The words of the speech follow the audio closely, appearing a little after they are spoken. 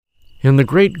In the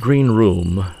great green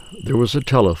room, there was a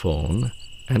telephone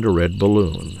and a red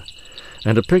balloon,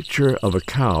 and a picture of a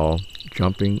cow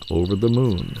jumping over the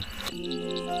moon.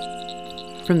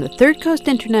 From the Third Coast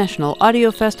International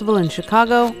Audio Festival in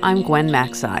Chicago, I'm Gwen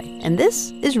Macsai, and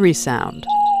this is Resound.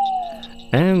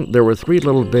 And there were 3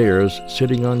 little bears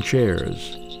sitting on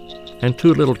chairs, and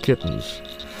 2 little kittens,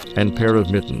 and pair of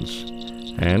mittens,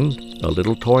 and a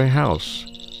little toy house,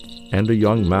 and a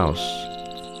young mouse.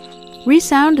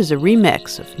 Resound is a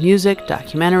remix of music,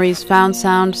 documentaries, found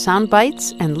sound, sound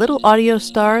bites, and little audio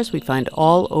stars we find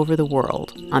all over the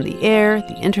world. On the air,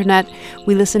 the internet,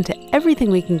 we listen to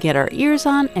everything we can get our ears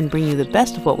on and bring you the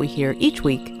best of what we hear each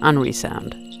week on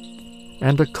Resound.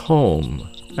 And a comb,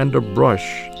 and a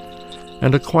brush,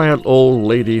 and a quiet old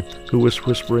lady who was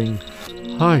whispering,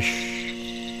 "Hush."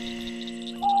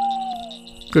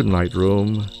 Good night,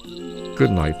 room.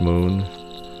 Good night, moon.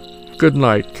 Good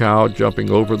night, cow jumping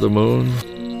over the moon.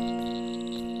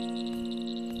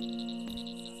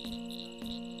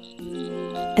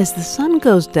 As the sun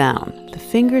goes down, the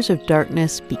fingers of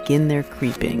darkness begin their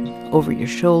creeping over your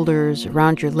shoulders,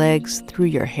 around your legs, through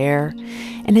your hair.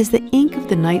 And as the ink of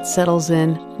the night settles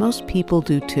in, most people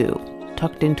do too,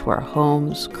 tucked into our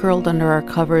homes, curled under our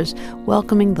covers,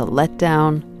 welcoming the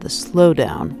letdown, the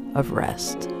slowdown of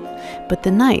rest. But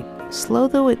the night, slow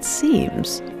though it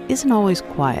seems, isn't always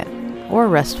quiet or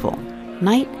restful.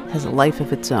 Night has a life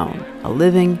of its own, a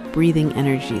living, breathing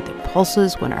energy that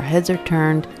pulses when our heads are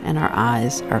turned and our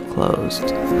eyes are closed.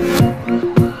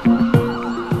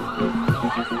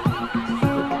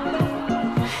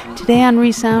 Today on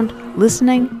Resound,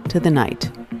 listening to the night.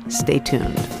 Stay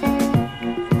tuned.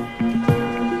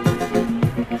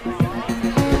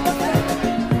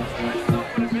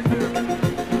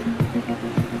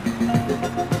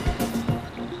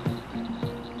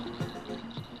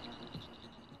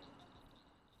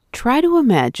 Try to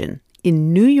imagine,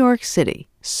 in New York City,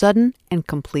 sudden and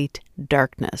complete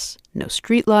darkness. No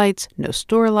streetlights, no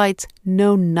store lights,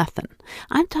 no nothing.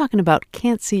 I'm talking about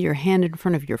can't see your hand in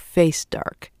front of your face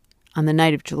dark. On the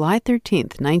night of July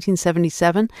 13th,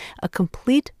 1977, a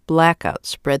complete blackout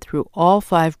spread through all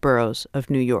 5 boroughs of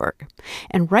New York.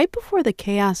 And right before the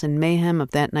chaos and mayhem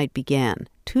of that night began,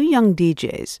 2 young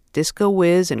DJs, Disco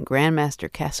Wiz and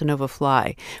Grandmaster Casanova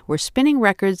Fly, were spinning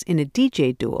records in a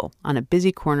DJ duel on a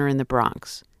busy corner in the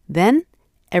Bronx. Then,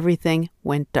 everything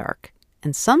went dark.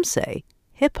 And some say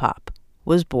hip-hop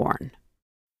was born.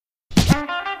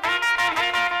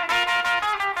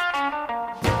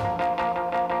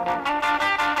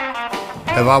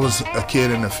 If I was a kid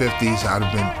in the 50s, I'd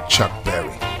have been Chuck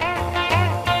Berry.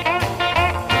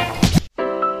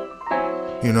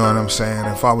 You know what I'm saying?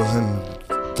 If I was in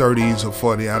 30s or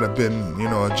 40, I'd have been,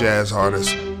 a jazz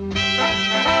artist.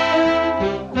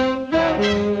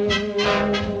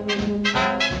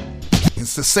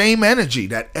 It's the same energy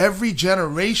that every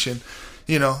generation,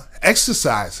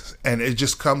 exercises, and it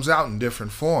just comes out in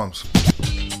different forms.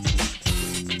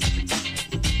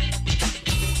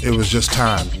 It was just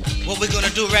time. What we're gonna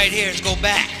do right here is go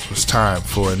back. It was time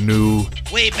for a new,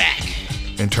 way back,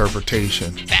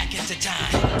 interpretation. back into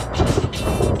time.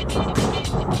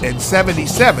 In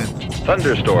 77,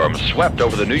 thunderstorms swept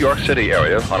over the New York City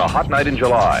area on a hot night in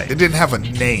July. it didn't have a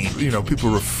name.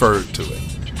 People referred to it.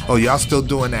 Oh, y'all still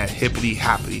doing that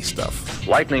hippity-hoppity stuff.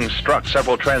 Lightning struck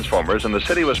several transformers and the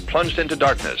city was plunged into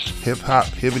darkness. Hip-hop,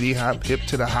 hippity-hop, hip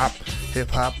to the hop,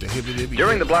 hip-hop, the hippity-hippity.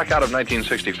 During the blackout of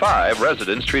 1965,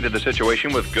 residents treated the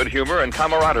situation with good humor and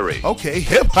camaraderie. Okay,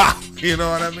 hip-hop, you know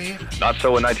what I mean? Not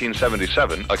so in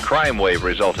 1977. A crime wave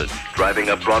resulted. Driving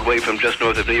up Broadway from just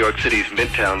north of New York City's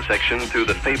Midtown section through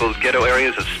the fabled ghetto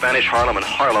areas of Spanish Harlem and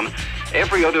Harlem,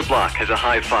 every other block has a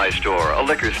hi-fi store, a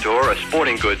liquor store, a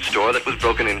sporting goods store that was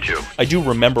broken into. I do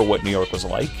remember what New York was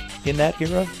like in that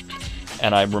era,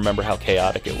 and I remember how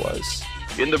chaotic it was.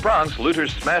 In the Bronx,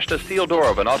 looters smashed a steel door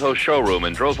of an auto showroom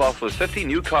and drove off with 50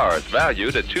 new cars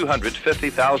valued at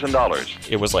 $250,000.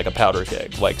 It was like a powder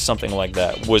keg, like something like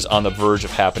that was on the verge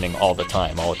of happening all the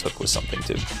time. All it took was something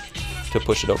to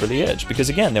push it over the edge. Because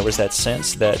again, there was that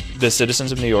sense that the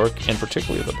citizens of New York, and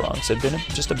particularly the Bronx, had been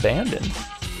just abandoned.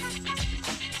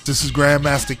 This is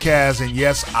Grandmaster Caz, and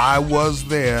yes, I was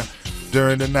there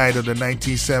during the night of the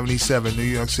 1977 New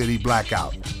York City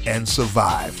blackout and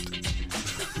survived.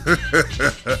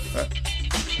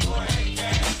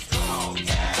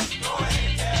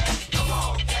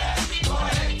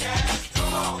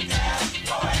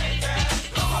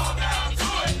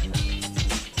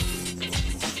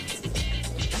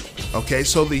 Okay,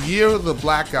 so the year of the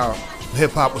blackout,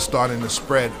 hip-hop was starting to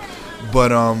spread,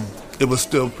 but it was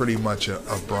still pretty much a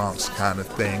Bronx kind of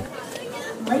thing.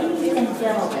 Ladies and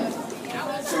gentlemen,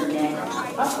 your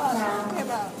next up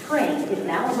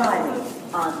arriving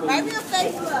on the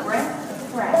express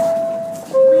track.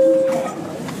 Please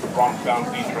head. Bronx down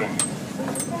C train.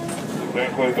 Stay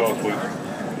clear doors, please.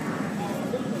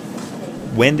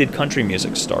 When did country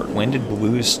music start? When did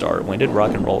blues start? When did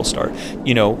rock and roll start?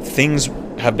 You know, things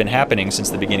have been happening since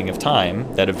the beginning of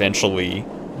time that eventually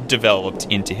developed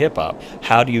into hip-hop.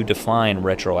 How do you define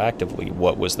retroactively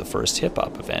what was the first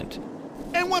hip-hop event?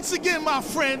 And once again, my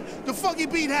friend, the funky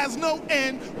beat has no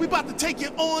end. We about to take you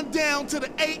on down to the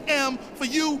AM for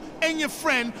you and your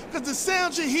friend, because the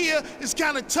sound you hear is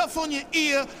kind of tough on your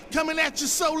ear, coming at you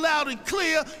so loud and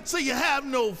clear, so you have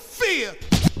no fear.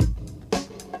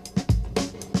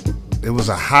 It was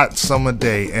a hot summer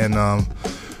day, and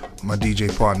my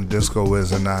DJ partner Disco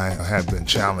Wiz and I had been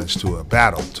challenged to a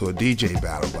DJ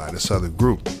battle by this other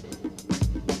group.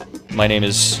 My name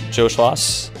is Joe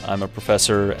Schloss. I'm a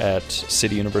professor at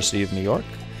City University of New York,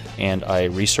 and I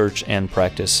research and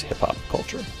practice hip-hop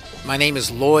culture. My name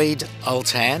is Lloyd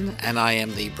Ultan, and I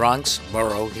am the Bronx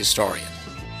Borough Historian.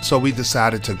 So we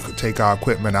decided to take our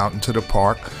equipment out into the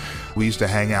park. We used to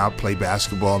hang out, play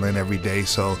basketball in every day,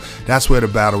 so that's where the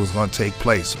battle was going to take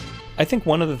place. I think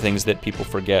one of the things that people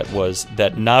forget was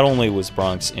that not only was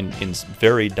Bronx in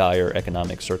very dire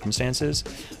economic circumstances,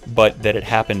 but that it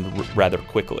happened rather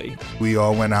quickly. We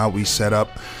all went out, we set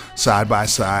up side by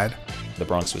side. The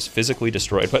Bronx was physically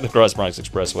destroyed by the Cross Bronx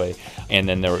Expressway, and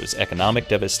then there was economic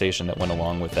devastation that went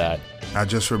along with that. I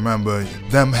just remember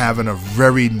them having a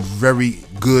very, very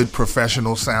good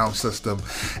professional sound system,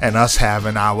 and us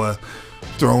having our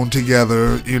thrown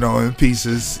together, in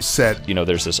pieces set.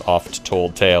 There's this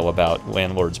oft-told tale about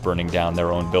landlords burning down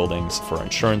their own buildings for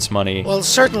insurance money. Well,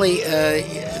 certainly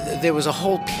there was a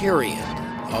whole period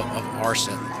of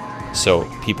arson. So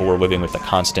people were living with the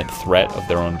constant threat of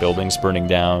their own buildings burning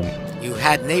down. You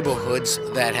had neighborhoods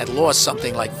that had lost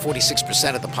something like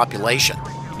 46% of the population.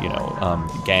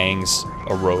 Gangs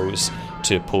arose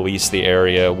to police the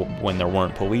area when there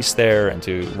weren't police there, and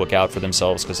to look out for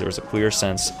themselves because there was a clear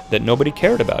sense that nobody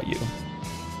cared about you.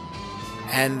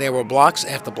 And there were blocks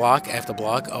after block after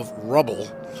block of rubble.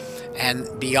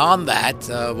 And beyond that,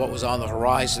 what was on the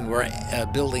horizon were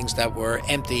buildings that were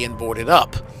empty and boarded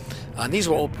up. And these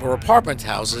were apartment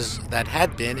houses that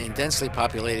had been in densely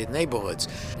populated neighborhoods.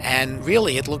 And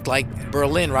really, it looked like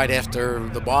Berlin right after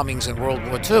the bombings in World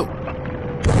War II.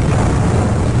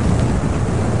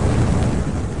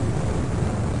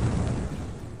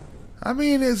 I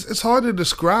mean, it's hard to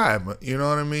describe, you know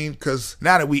what I mean? Because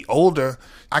now that we older,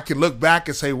 I can look back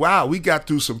and say, wow, we got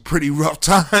through some pretty rough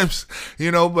times,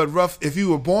 but if you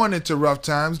were born into rough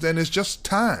times, then it's just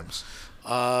times.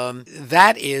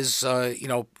 That is,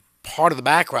 part of the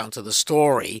background to the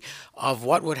story of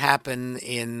what would happen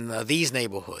in these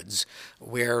neighborhoods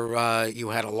where you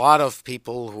had a lot of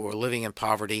people who were living in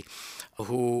poverty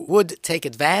who would take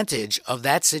advantage of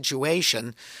that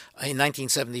situation in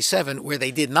 1977, where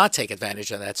they did not take advantage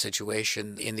of that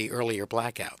situation in the earlier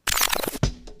blackout.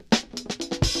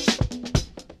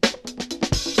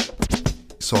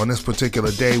 So on this particular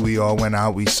day, we all went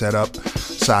out, we set up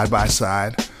side by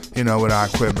side, with our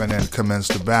equipment and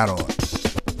commenced the battle.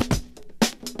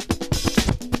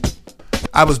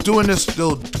 I was doing this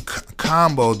little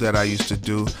combo that I used to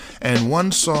do, and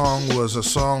one song was a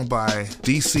song by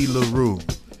D.C. LaRue,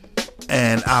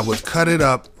 and I would cut it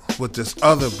up with this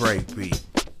other break beat.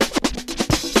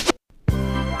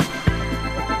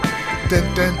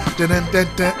 Dun, dun, dun, dun, dun,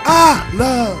 dun.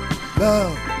 Love,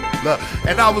 love, love.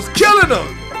 And I was killing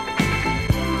them.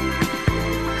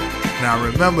 Now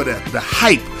remember that the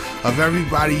hype of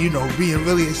everybody, being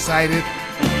really excited.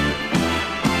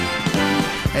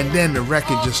 And then the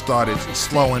record just started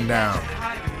slowing down.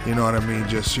 You know what I mean?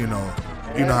 Just, you know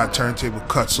how turntable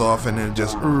cuts off and then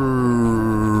just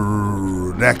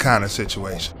that kind of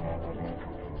situation.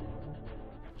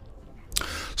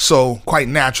 So quite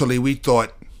naturally, we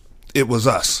thought it was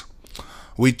us.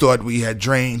 We thought we had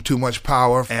drained too much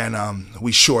power and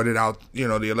we shorted out,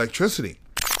 the electricity.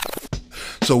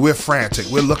 So we're frantic.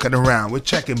 We're looking around. We're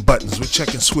checking buttons. We're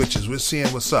checking switches. We're seeing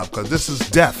what's up, because this is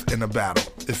death in a battle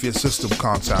if your system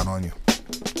conks out on you.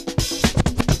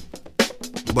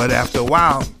 But after a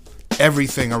while,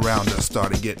 everything around us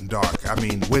started getting dark. I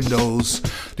mean, windows,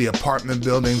 the apartment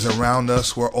buildings around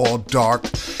us were all dark.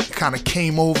 It kind of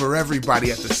came over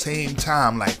everybody at the same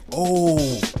time, like,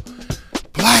 oh,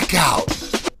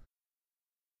 blackout.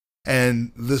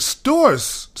 And the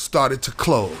stores started to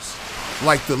close.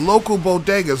 Like the local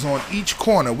bodegas on each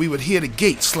corner, we would hear the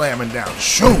gate slamming down.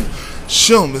 Shoom,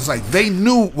 shoom. It's like they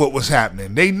knew what was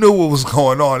happening. They knew what was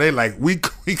going on. They like, we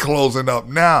closing up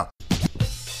now.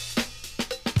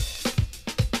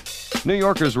 New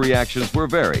Yorkers' reactions were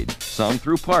varied. Some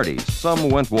threw parties, some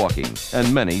went walking,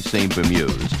 and many seemed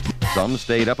bemused. Some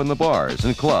stayed up in the bars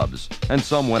and clubs, and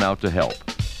some went out to help.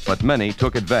 But many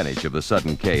took advantage of the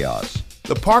sudden chaos.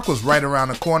 The park was right around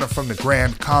the corner from the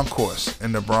Grand Concourse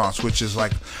in the Bronx, which is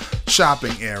like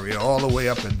shopping area all the way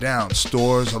up and down.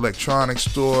 Stores, electronic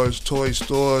stores, toy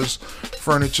stores,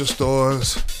 furniture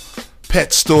stores,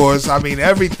 pet stores, I mean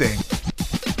everything.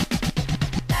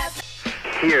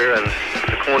 Here on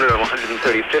the corner of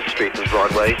 135th Street and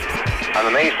Broadway, I'm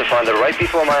amazed to find that right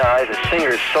before my eyes, a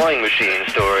Singer's sewing machine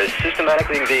store is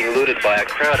systematically being looted by a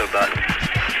crowd of about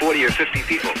 40 or 50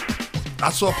 people. I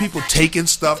saw people taking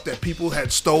stuff that people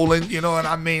had stolen, you know what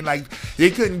I mean? Like, they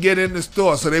couldn't get in the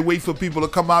store, so they wait for people to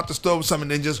come out the store with something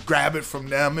and then just grab it from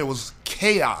them. It was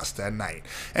chaos that night.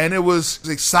 And it was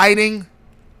exciting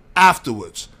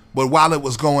afterwards. But while it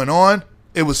was going on,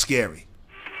 it was scary.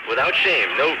 Without shame,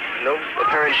 no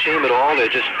apparent shame at all. They're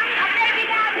just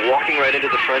walking right into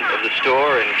the front of the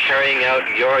store and carrying out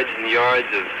yards and yards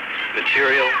of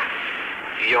material,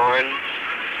 yarns,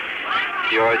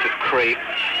 yards of crepe,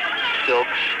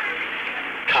 silks,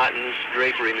 cottons,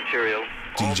 drapery material.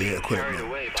 DJ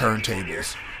equipment,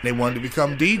 turntables. They wanted to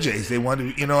become DJs. They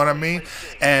wanted to, you know what I mean?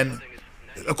 And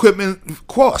equipment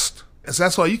cost. And so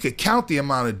that's why you could count the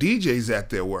amount of DJs that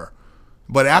there were.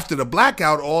 But after the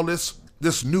blackout, all this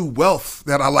new wealth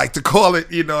that I like to call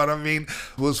it, you know what I mean,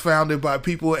 was founded by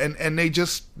people, and they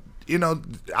just, you know,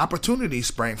 opportunities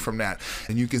sprang from that.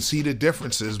 And you can see the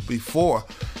differences before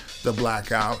the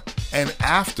blackout and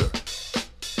after.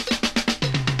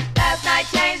 Last night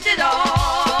changed it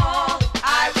all.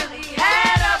 I really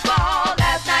had a ball.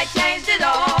 Last night changed it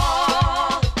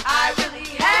all. I really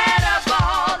had a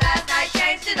ball. Last night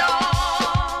changed it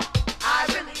all. I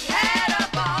really had a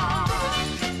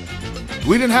ball.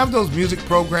 We didn't have those music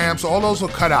programs. All those were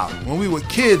cut out. When we were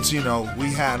kids, you know,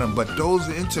 we had them. But those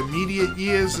intermediate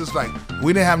years, it's like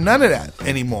we didn't have none of that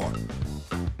anymore.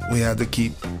 We had to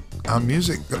keep our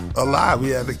music alive. We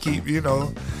had to keep, you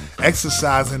know,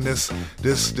 exercising this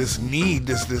need,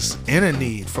 this inner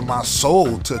need from our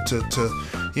soul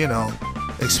to you know,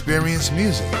 experience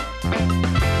music.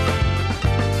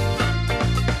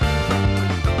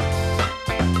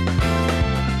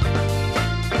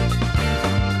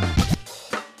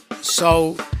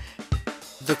 So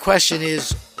the question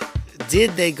is,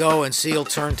 did they go and seal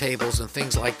turntables and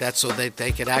things like that so that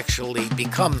they could actually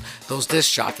become those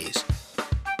disc jockeys?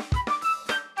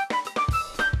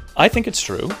 I think it's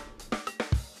true.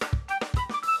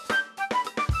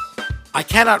 I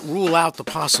cannot rule out the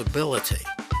possibility.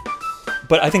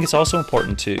 But I think it's also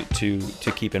important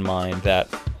to keep in mind that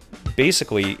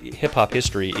basically hip-hop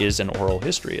history is an oral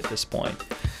history at this point.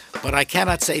 But I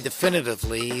cannot say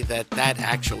definitively that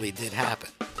actually did happen.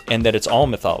 And that it's all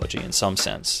mythology in some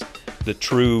sense. The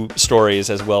true stories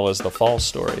as well as the false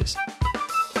stories.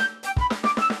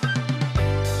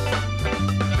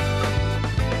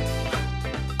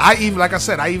 I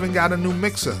even got a new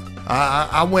mixer.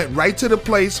 I went right to the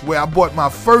place where I bought my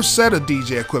first set of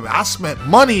DJ equipment. I spent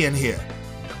money in here,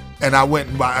 and I went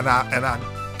and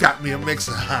I got me a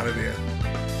mixer out of there.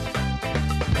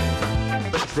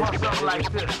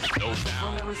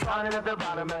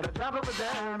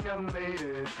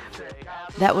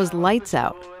 That was Lights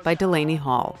Out by Delaney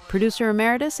Hall, producer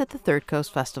emeritus at the Third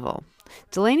Coast Festival.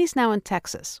 Delaney's now in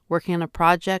Texas, working on a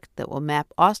project that will map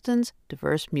Austin's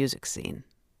diverse music scene.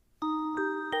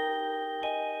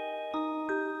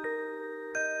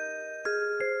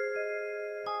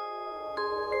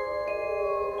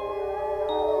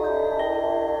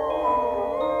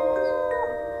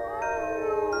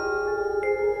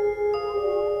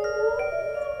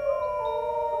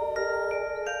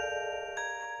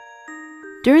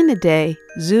 During the day,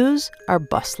 zoos are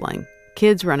bustling.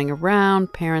 Kids running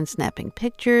around, parents snapping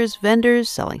pictures, vendors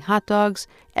selling hot dogs,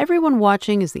 everyone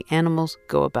watching as the animals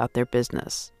go about their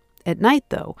business. At night,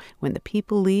 though, when the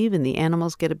people leave and the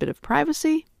animals get a bit of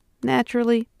privacy,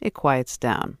 naturally, it quiets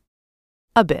down.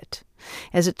 A bit.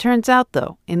 As it turns out,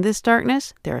 though, in this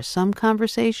darkness, there are some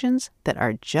conversations that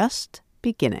are just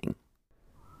beginning.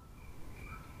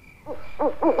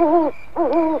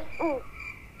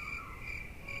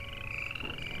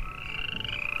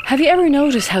 Have you ever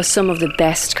noticed how some of the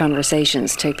best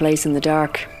conversations take place in the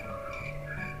dark?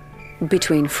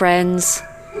 Between friends,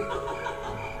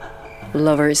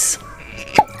 lovers,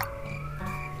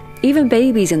 even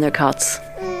babies in their cots.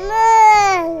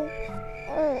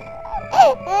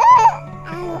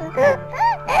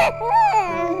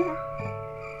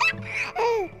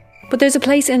 But there's a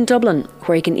place in Dublin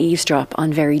where you can eavesdrop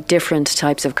on very different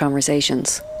types of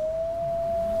conversations.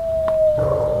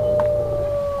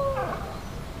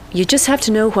 You just have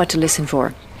to know what to listen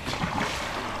for.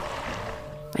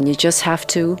 And you just have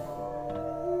to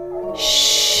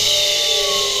shh.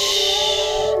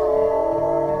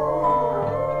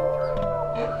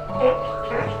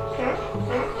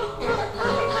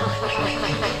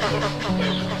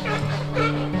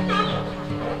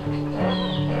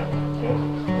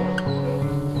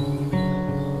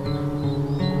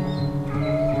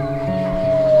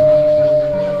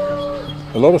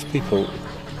 A lot of people,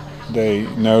 they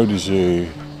know the zoo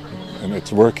and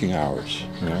its working hours,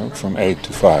 from 8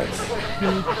 to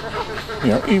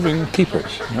 5. Even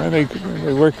keepers, they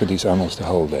work with these animals the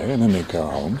whole day and then they go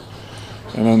home.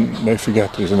 And then they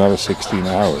forget there's another 16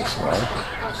 hours, right?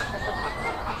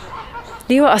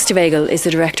 Leo Osterwegel is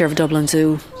the director of Dublin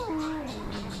Zoo.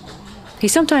 He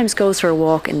sometimes goes for a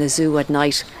walk in the zoo at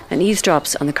night and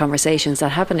eavesdrops on the conversations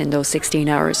that happen in those 16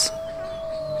 hours.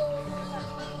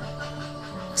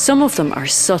 Some of them are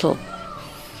subtle,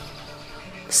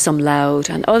 some loud,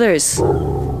 and others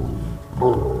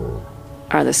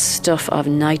are the stuff of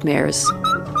nightmares.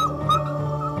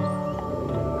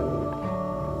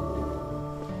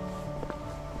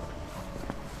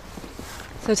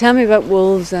 So tell me about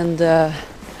wolves and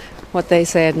what they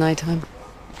say at night time.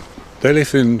 They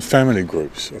live in family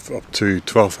groups of up to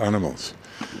 12 animals,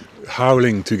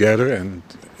 howling together, and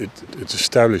it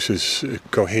establishes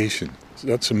cohesion. So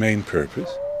that's the main purpose.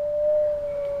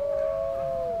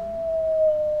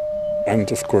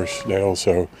 And of course they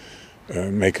also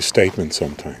make a statement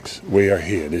sometimes. We are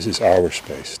here, this is our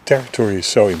space. Territory is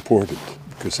so important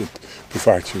because it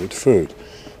provides you with food.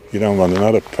 You don't want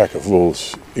another pack of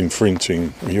wolves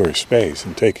infringing on your space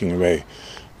and taking away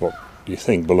what you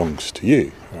think belongs to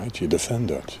you, right? You defend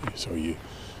that, so you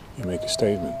make a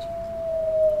statement.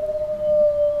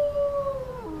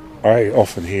 I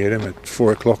often hear them at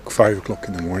 4 o'clock, 5 o'clock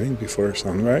in the morning before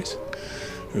sunrise.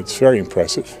 It's very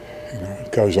impressive.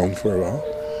 It goes on for a while.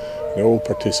 They all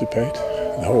participate,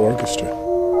 the whole orchestra.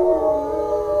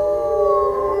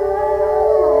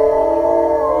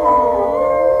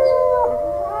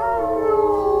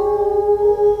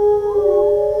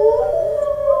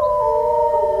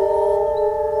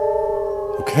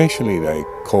 Occasionally they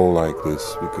call like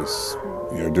this because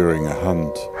during a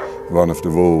hunt one of the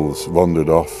wolves wandered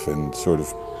off and sort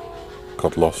of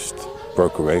got lost,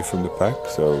 broke away from the pack,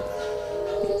 so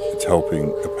it's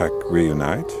helping a pack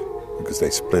reunite because they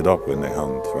split up when they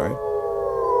hunt, right?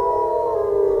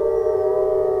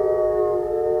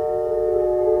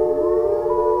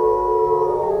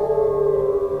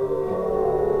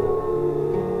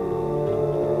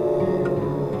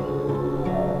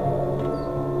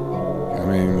 I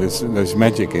mean, there's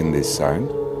magic in this sound.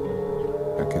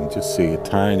 I can just see a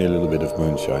tiny little bit of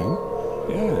moonshine.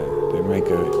 Yeah, they make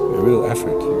a real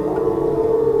effort.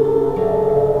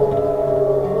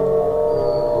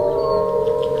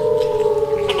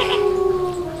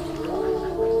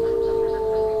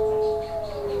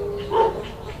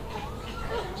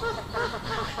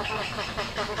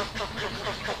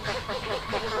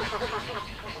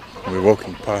 We're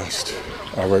walking past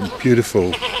our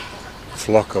beautiful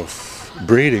flock of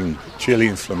breeding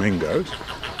Chilean flamingos.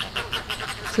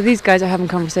 So these guys are having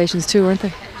conversations too, aren't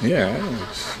they? Yeah.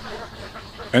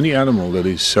 Any animal that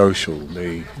is social,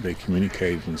 they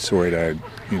communicate and sort out,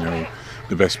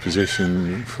 the best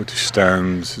position to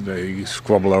stand. They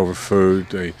squabble over food.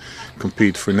 They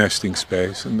compete for nesting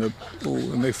space, and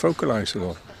they vocalize a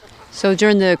lot. So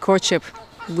during the courtship,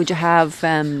 would you have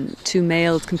two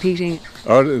males competing?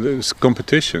 Oh, there's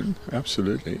competition,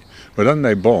 absolutely. But then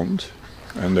they bond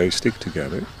and they stick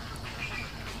together.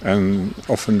 And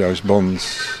often those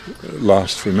bonds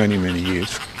last for many, many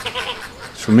years.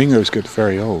 Flamingos get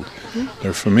very old.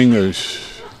 There are flamingos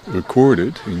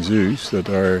recorded in zoos that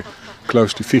are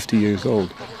close to 50 years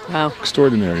old. Wow.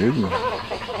 Extraordinary, isn't it?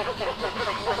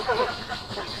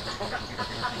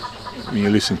 When you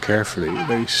listen carefully,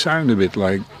 they sound a bit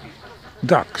like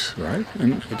ducks, right?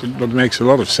 And that makes a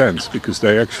lot of sense because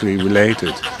they actually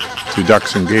related to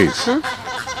ducks and geese. Huh?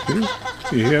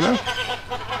 You hear that?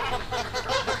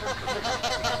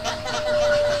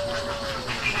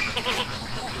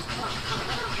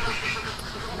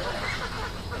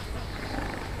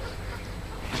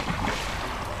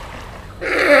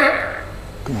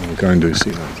 Come on, we'll go and do a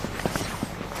see that.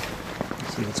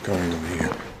 See what's going on here.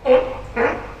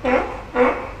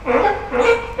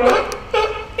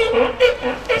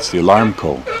 It's the alarm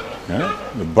call, yeah?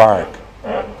 The bark.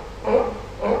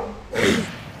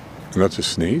 And that's a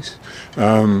sneeze.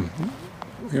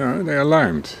 They're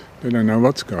alarmed. They don't know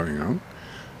what's going on.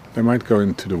 They might go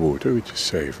into the water, which is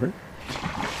safer.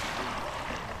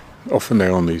 Often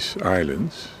they're on these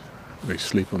islands. They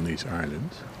sleep on these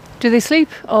islands. Do they sleep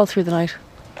all through the night?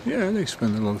 Yeah, they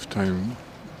spend a lot of time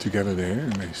together there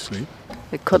and they sleep.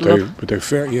 They cuddle up? But they're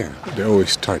fair, yeah. They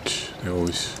always touch. They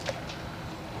always,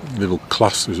 little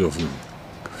clusters of them.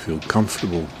 I feel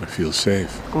comfortable. I feel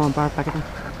safe. Go on, bark back at them.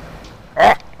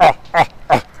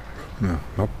 No,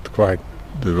 not quite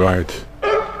the right.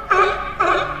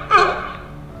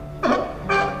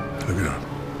 Look at that.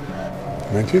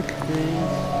 Magic?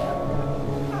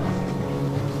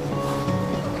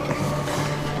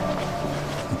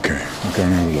 Okay, we're going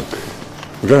to have a look.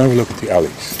 We're going to have a look at the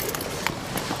alleys.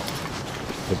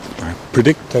 But I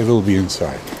predict they will be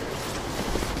inside.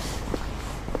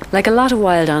 Like a lot of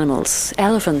wild animals,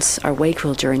 elephants are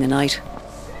wakeful during the night.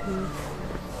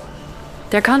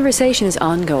 Their conversation is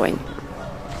ongoing,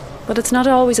 but it's not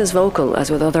always as vocal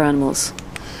as with other animals.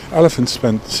 Elephants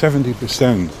spend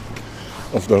 70%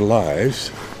 of their lives,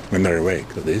 when they're awake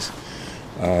that is,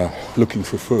 looking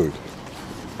for food.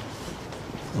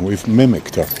 And we've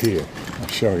mimicked up here. I'll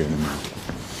show you in a minute.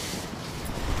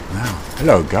 Now,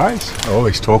 hello guys. I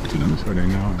always talk to them so they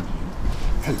know.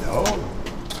 Hello.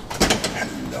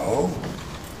 Hello.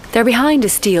 They're behind a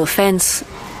steel fence.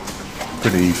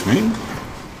 Good evening.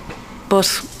 But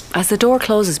as the door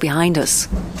closes behind us,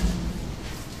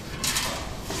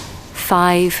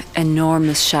 5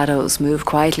 enormous shadows move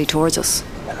quietly towards us.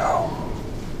 Hello.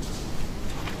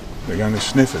 They're going to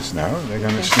sniff us now. They're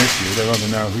going to sniff you. They want to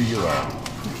know who you are.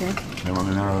 Okay. They want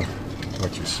to know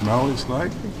what your smell is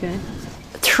like. Okay.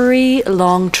 3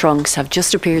 long trunks have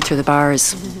just appeared through the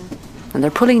bars. And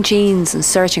they're pulling jeans and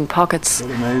searching pockets. Is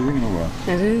that amazing or what?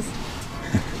 It is.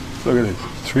 Look at it.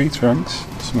 3 trunks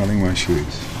smelling my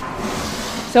shoes.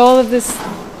 So all of this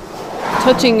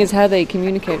touching is how they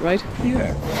communicate, right?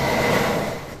 Yeah.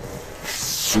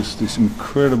 This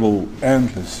incredible,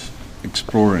 endless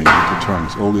exploring with the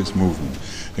trunks, all this movement,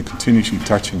 and continuously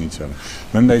touching each other.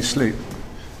 When they sleep,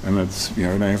 and it's, they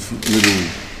have little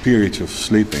periods of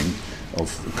sleeping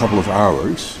of a couple of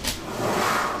hours,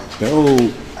 they're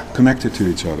all connected to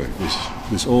each other.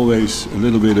 There's always a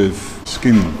little bit of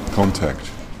skin contact,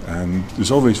 and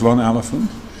there's always one elephant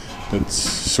that's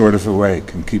sort of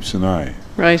awake and keeps an eye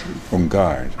on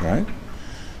guard, right?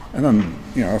 And then,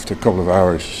 after a couple of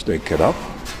hours, they get up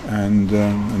and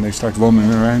they start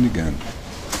wandering around again.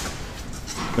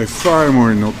 They're far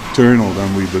more nocturnal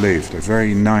than we believe. They're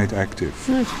very night active.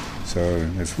 Right. So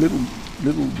there's little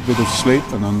bit of sleep,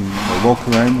 and then they walk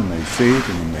around and they feed, and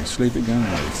then they sleep again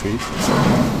and they feed.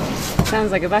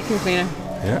 Sounds like a vacuum cleaner.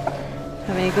 Yeah.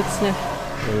 Having a good sniff.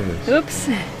 There it is. Oops.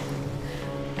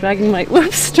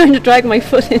 Trying to drag my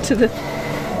foot into the...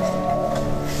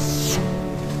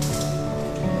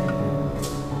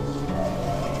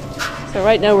 So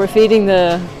right now we're feeding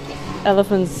the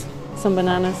elephants some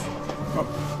bananas. Oh.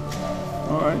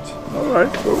 All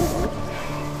right, go.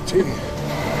 Gee.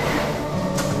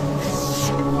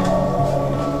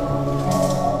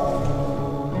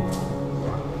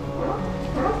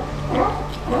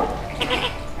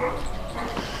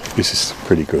 This is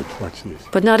pretty good. Watch this.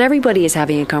 But not everybody is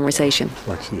having a conversation.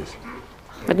 Watch this.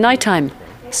 At night time,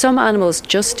 some animals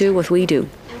just do what we do.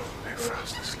 They're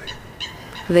fast asleep.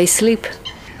 They sleep.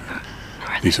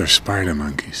 These are spider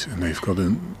monkeys, and they've got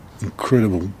an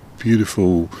incredible,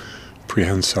 beautiful,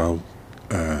 prehensile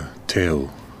tail,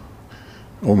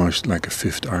 almost like a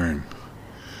 5th arm.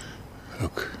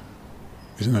 Look,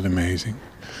 isn't that amazing?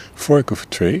 Fork of a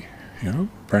tree,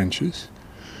 branches.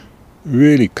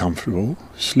 Really comfortable,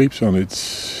 sleeps on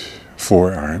its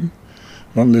forearm.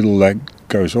 One little leg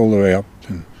goes all the way up,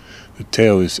 and the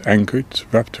tail is anchored,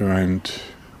 wrapped around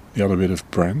the other bit of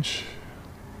branch.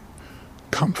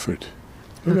 Comfort.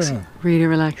 Looks really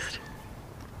relaxed.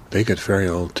 They get very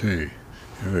old too.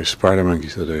 There are spider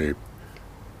monkeys that are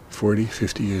 40,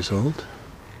 50 years old.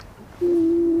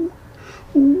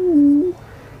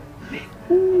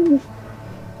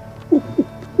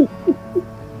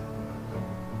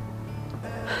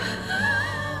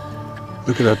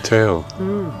 Look at that tail.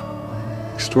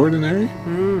 Extraordinary.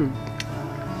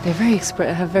 They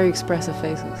have very expressive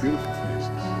faces. Beautiful faces.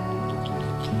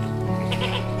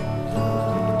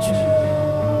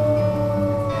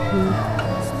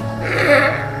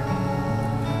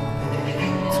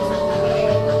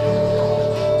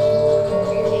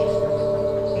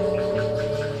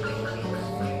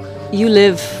 You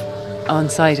live on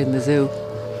site in the zoo.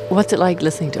 What's it like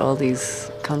listening to all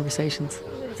these conversations?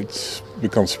 It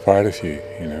becomes part of you,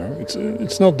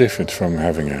 It's not different from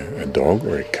having a dog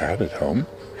or a cat at home,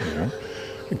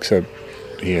 Except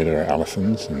here there are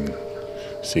elephants and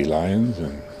sea lions,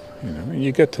 and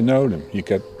you get to know them. You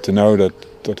get to know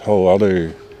that whole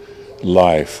other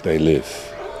life they live.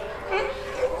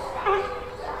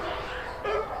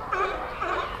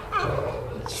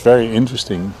 very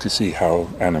interesting to see how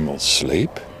animals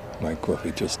sleep, like what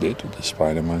we just did with the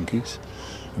spider monkeys,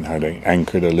 and how they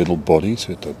anchor their little bodies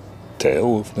with the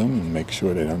tail of them and make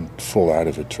sure they don't fall out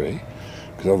of a tree,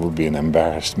 because that would be an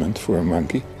embarrassment for a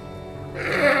monkey.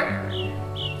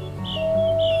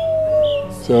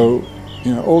 So,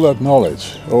 all that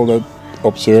knowledge, all that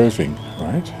observing,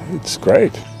 right? It's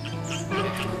great.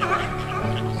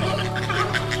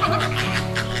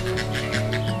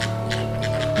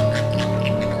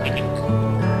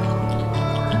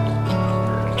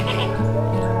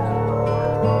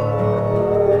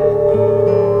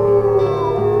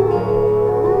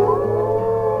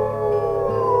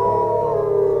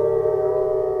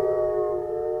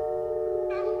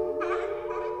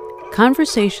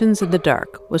 Conversations in the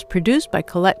Dark was produced by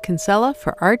Colette Kinsella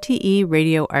for RTE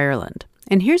Radio Ireland.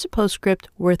 And here's a postscript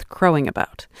worth crowing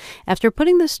about. After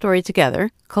putting this story together,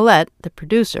 Colette, the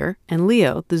producer, and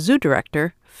Leo, the zoo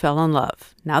director, fell in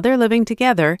love. Now they're living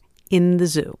together in the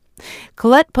zoo.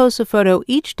 Colette posts a photo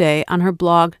each day on her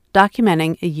blog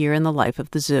documenting a year in the life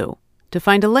of the zoo. To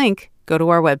find a link, go to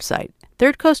our website,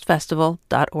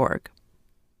 thirdcoastfestival.org.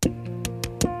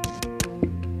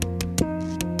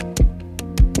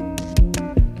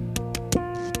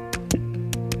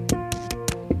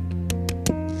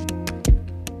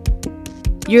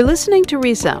 You're listening to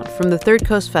Resound from the Third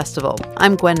Coast Festival.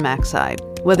 I'm Gwen Macside.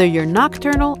 Whether you're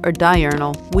nocturnal or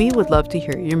diurnal, we would love to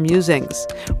hear your musings.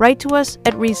 Write to us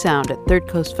at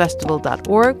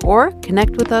resound@thirdcoastfestival.org or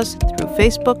connect with us through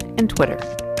Facebook and Twitter.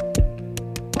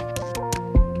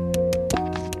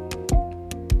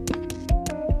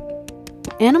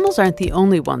 Animals aren't the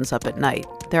only ones up at night.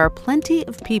 There are plenty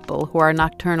of people who are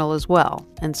nocturnal as well,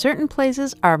 and certain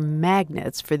places are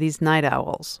magnets for these night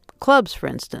owls. Clubs, for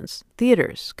instance,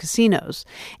 theaters, casinos,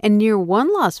 and near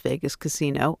one Las Vegas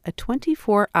casino, a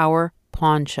 24-hour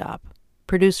pawn shop.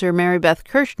 Producer Mary Beth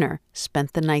Kirshner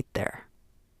spent the night there.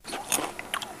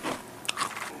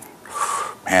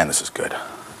 Man, this is good.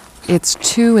 It's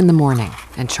 2 a.m,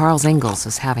 and Charles Ingalls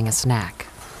is having a snack.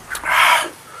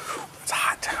 It's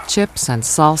hot. Chips and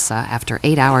salsa after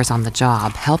 8 hours on the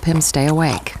job help him stay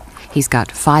awake. He's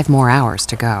got 5 more hours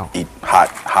to go. Eat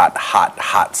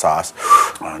hot sauce.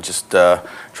 Just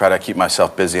try to keep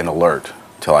myself busy and alert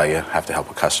till I have to help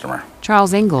a customer.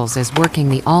 Charles Ingalls is working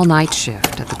the all-night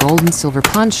shift at the Gold and Silver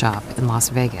Pawn Shop in Las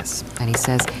Vegas, and he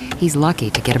says he's lucky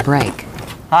to get a break.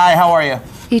 Hi, how are you?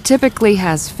 He typically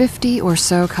has 50 or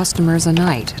so customers a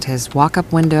night at his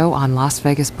walk-up window on Las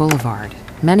Vegas Boulevard,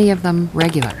 many of them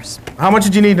regulars. How much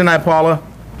did you need tonight, Paula?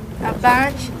 A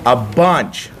bunch. A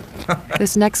bunch.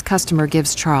 This next customer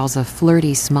gives Charles a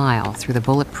flirty smile through the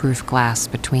bulletproof glass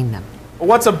between them.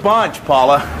 What's a bunch,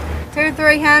 Paula?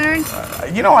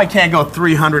 200-300. I can't go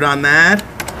 300 on that.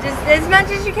 Just as much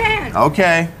as you can.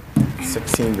 Okay.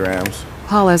 16 grams.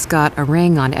 Paula's got a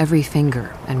ring on every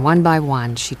finger, and one by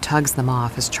one she tugs them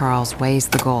off as Charles weighs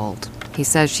the gold. He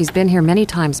says she's been here many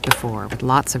times before with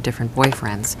lots of different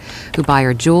boyfriends who buy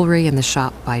her jewelry in the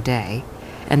shop by day,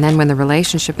 and then when the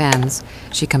relationship ends,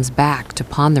 she comes back to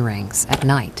pawn the rings at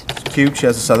night. She's cute. She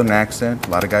has a southern accent.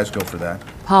 A lot of guys go for that.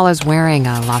 Paula's wearing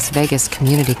a Las Vegas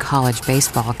Community College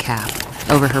baseball cap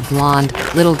over her blonde,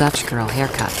 little Dutch girl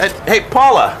haircut. Hey,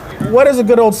 Paula, what is a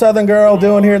good old southern girl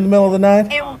doing here in the middle of the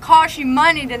night? It will cost you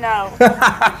money to know.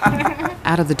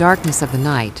 Out of the darkness of the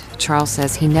night, Charles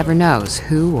says he never knows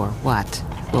who or what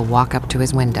will walk up to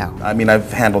his window. I mean,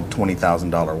 I've handled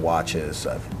 $20,000 watches.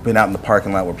 I've been out in the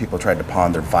parking lot where people tried to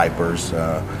pawn their Vipers.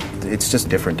 It's just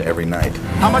different every night.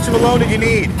 How much of a loan did you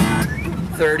need?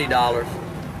 $30.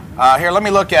 Here, let me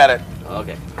look at it.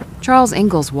 Okay. Charles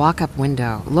Ingalls' walk-up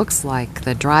window looks like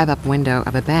the drive-up window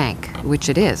of a bank, which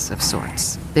it is of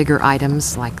sorts. Bigger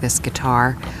items, like this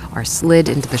guitar, are slid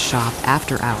into the shop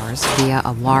after hours via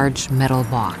a large metal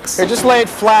box. Here, just lay it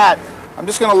flat. I'm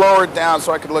just going to lower it down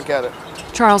so I can look at it.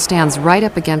 Charles stands right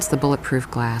up against the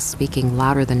bulletproof glass, speaking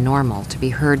louder than normal to be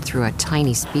heard through a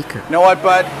tiny speaker. You know what,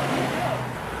 bud?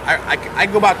 I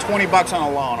go about $20 on a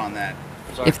loan on that.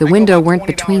 So if the window weren't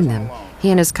between them, he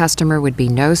and his customer would be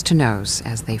nose to nose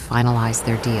as they finalized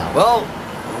their deal. Well,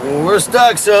 we're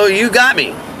stuck, so you got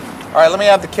me. All right, let me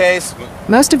have the case.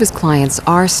 Most of his clients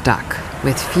are stuck,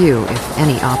 with few, if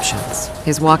any, options.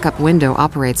 His walk-up window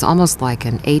operates almost like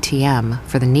an ATM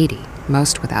for the needy,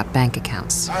 most without bank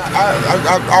accounts. All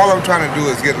I'm trying to do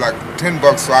is get like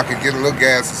 $10 so I can get a little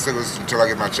gas and cigarettes until I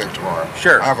get my check tomorrow.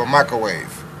 Sure. I have a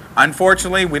microwave.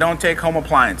 Unfortunately, we don't take home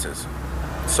appliances.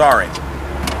 Sorry.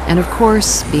 And of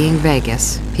course, being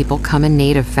Vegas, people come in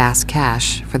need of fast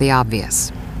cash for the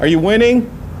obvious. Are you winning?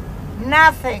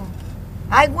 Nothing.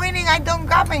 I winning, I don't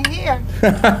come in here.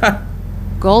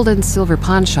 Gold and Silver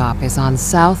Pawn Shop is on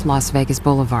South Las Vegas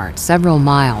Boulevard, several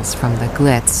miles from the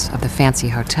glitz of the fancy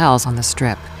hotels on the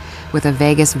Strip, with a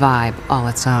Vegas vibe all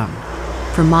its own.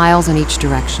 For miles in each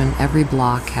direction, every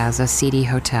block has a seedy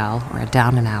hotel or a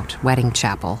down-and-out wedding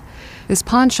chapel. This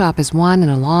pawn shop is one in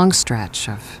a long stretch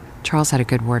of, Charles had a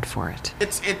good word for it.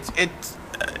 It's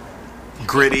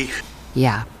gritty.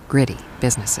 Yeah, gritty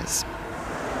businesses.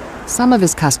 Some of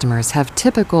his customers have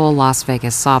typical Las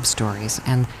Vegas sob stories,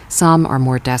 and some are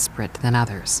more desperate than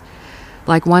others.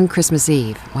 Like one Christmas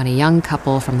Eve, when a young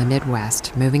couple from the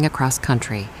Midwest, moving across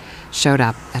country, showed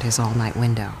up at his all-night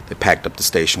window. They packed up the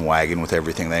station wagon with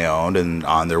everything they owned, and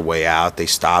on their way out, they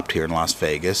stopped here in Las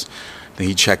Vegas. Then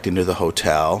he checked into the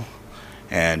hotel,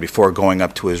 and before going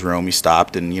up to his room, he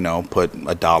stopped and, put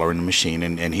 $1 in the machine,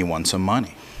 and he won some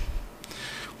money.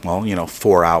 Well,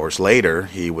 4 hours later,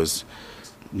 he was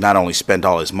not only spent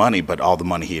all his money, but all the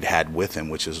money he had with him,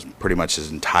 which is pretty much his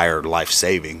entire life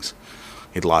savings.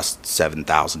 He'd lost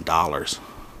 $7,000.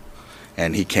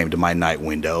 And he came to my night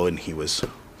window, and he was,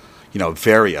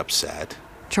 very upset.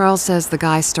 Charles says the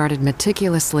guy started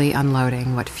meticulously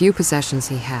unloading what few possessions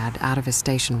he had out of his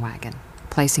station wagon,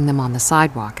 placing them on the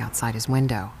sidewalk outside his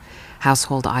window.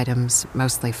 Household items,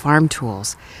 mostly farm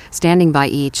tools, standing by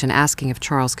each and asking if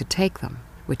Charles could take them,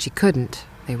 which he couldn't.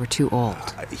 They were too old.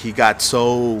 He got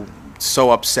so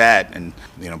upset, and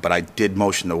but I did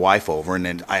motion the wife over, and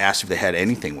then I asked if they had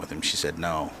anything with him. She said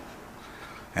no,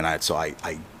 and I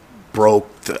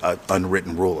broke the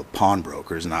unwritten rule of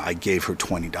pawnbrokers, and I gave her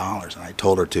 $20, and I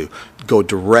told her to go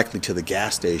directly to the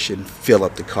gas station, fill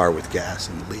up the car with gas,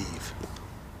 and leave.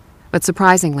 But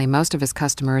surprisingly, most of his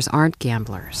customers aren't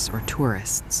gamblers or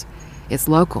tourists. It's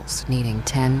locals needing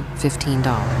 $10,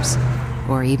 $15,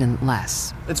 or even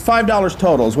less. It's $5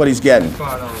 total is what he's getting.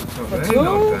 $5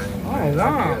 total.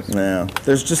 Yeah,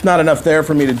 there's just not enough there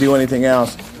for me to do anything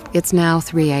else. It's now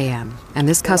 3 a.m., and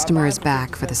this customer is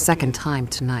back for the second time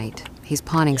tonight. He's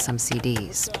pawning some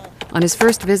CDs. On his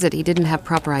first visit, he didn't have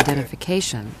proper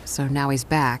identification, so now he's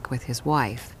back with his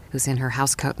wife, who's in her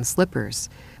housecoat and slippers,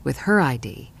 with her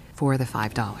ID for the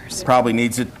 $5. Probably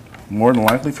needs it more than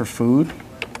likely for food,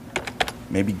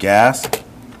 maybe gas,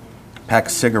 pack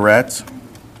of cigarettes.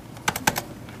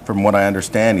 From what I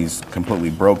understand, he's completely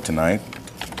broke tonight.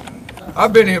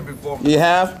 I've been here before. You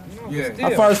have? Yeah. How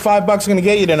far is $5 going to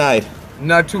get you tonight?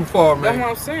 Not too far, man. That's what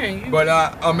I'm saying. But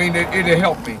I mean, it'll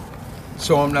help me,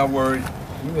 so I'm not worried.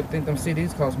 You would think them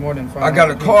CDs cost more than $5. I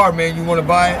got a car, man. You want to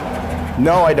buy it?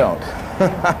 No, I don't.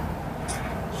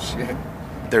 Shit.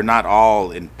 They're not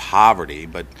all in poverty,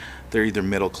 but they're either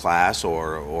middle class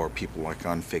or people like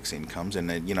on fixed incomes,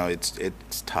 and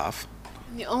it's tough.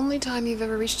 The only time you've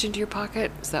ever reached into your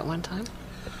pocket is that one time?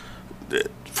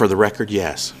 For the record,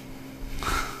 yes.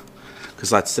 Because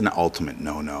that's an ultimate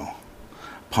no-no.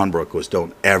 Pawnbrokers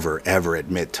don't ever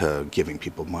admit to giving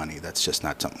people money. That's just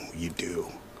not something you do.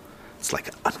 It's like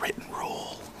an unwritten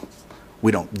rule.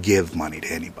 We don't give money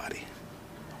to anybody.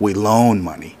 We loan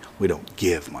money. We don't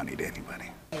give money to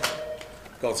anybody.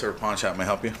 Gold Silver Pawn Shop, may I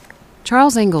help you?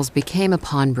 Charles Ingalls became a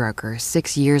pawnbroker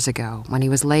 6 years ago when he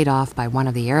was laid off by one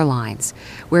of the airlines,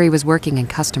 where he was working in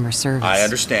customer service. I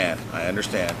understand.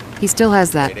 He still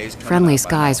has that friendly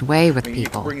skies way with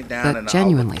people, but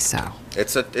genuinely so.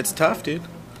 It's tough, dude.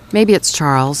 Maybe it's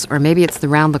Charles, or maybe it's the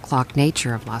round-the-clock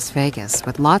nature of Las Vegas,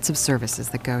 with lots of services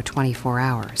that go 24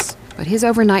 hours. But his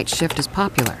overnight shift is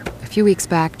popular. A few weeks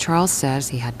back, Charles says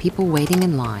he had people waiting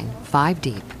in line, 5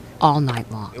 deep, all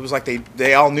night long. It was like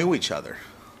they all knew each other.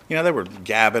 They were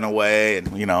gabbing away, and,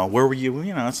 where were you?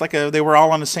 It's like they were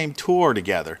all on the same tour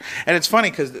together. And it's funny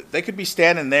because they could be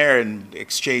standing there and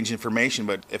exchange information,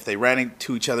 but if they ran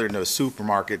into each other in a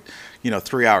supermarket,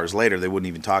 3 hours later, they wouldn't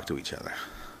even talk to each other.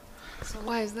 So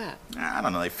why is that? I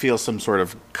don't know. They feel some sort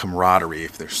of camaraderie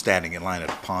if they're standing in line at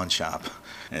a pawn shop.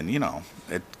 And,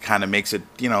 it kind of makes it,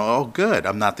 oh, good.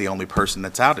 I'm not the only person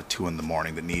that's out at 2 in the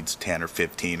morning that needs 10 or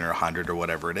 15 or 100 or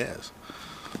whatever it is.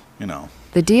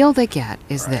 The deal they get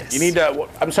is this. You need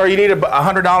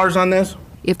 $100 on this?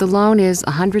 If the loan is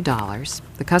 $100,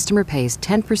 the customer pays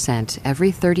 10%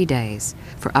 every 30 days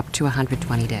for up to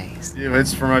 120 days. Yeah,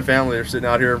 it's for my family. They're sitting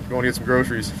out here going to get some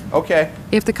groceries. Okay.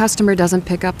 If the customer doesn't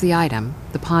pick up the item,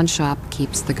 the pawn shop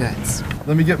keeps the goods.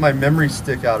 Let me get my memory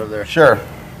stick out of there. Sure.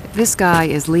 This guy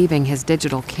is leaving his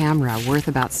digital camera worth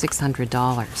about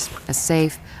 $600, a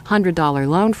safe $100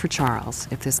 loan for Charles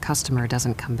if this customer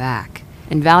doesn't come back.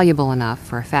 Invaluable enough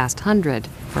for a fast 100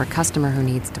 for a customer who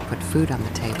needs to put food on the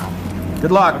table.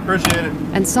 Good luck. Appreciate it.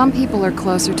 And some people are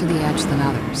closer to the edge than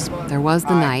others. There was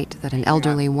the night that an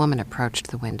elderly woman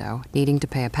approached the window, needing to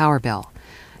pay a power bill.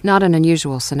 Not an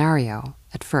unusual scenario,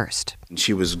 at first.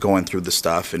 She was going through the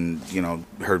stuff and,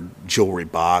 her jewelry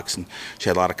box, and she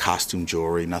had a lot of costume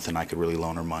jewelry, nothing I could really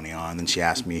loan her money on. Then she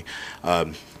asked me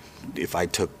if I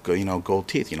took, gold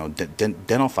teeth,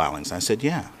 dental filings. And I said,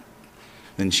 yeah.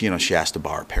 Then she asked to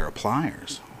borrow a pair of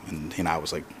pliers. And, I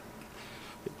was like,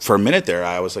 for a minute there,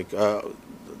 I was like,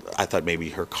 I thought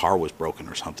maybe her car was broken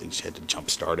or something. She had to jump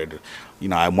start it.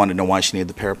 I wanted to know why she needed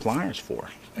the pair of pliers for.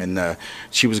 And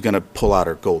she was going to pull out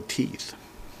her gold teeth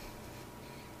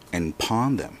and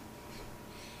pawn them.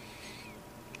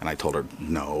 And I told her,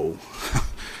 no,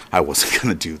 I wasn't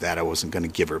going to do that. I wasn't going to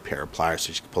give her a pair of pliers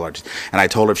so she could pull her teeth. And I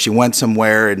told her if she went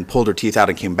somewhere and pulled her teeth out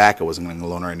and came back, I wasn't going to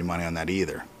loan her any money on that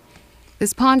either.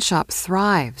 This pawn shop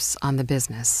thrives on the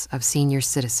business of senior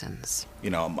citizens.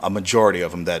 A majority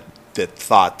of them that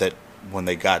thought that when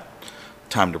they got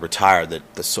time to retire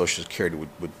that the Social Security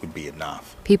would be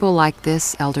enough. People like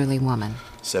this elderly woman.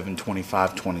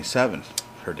 7/25/27,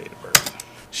 her date of birth.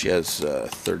 She has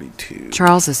 32.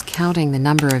 Charles is counting the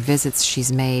number of visits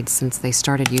she's made since they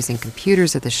started using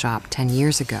computers at the shop 10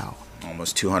 years ago.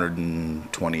 Almost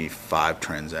 225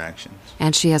 transactions.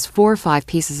 And she has 4 or 5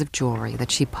 pieces of jewelry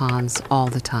that she pawns all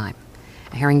the time.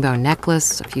 A herringbone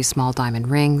necklace, a few small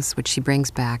diamond rings, which she brings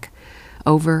back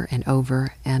over and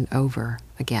over and over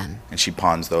again. And she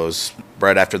pawns those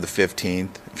right after the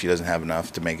 15th, if she doesn't have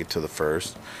enough to make it to the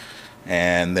 1st.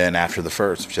 And then after the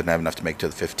 1st, if she doesn't have enough to make it to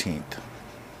the 15th.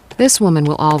 This woman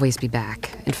will always be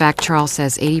back. In fact, Charles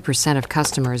says 80% of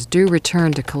customers do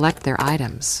return to collect their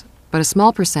items, but a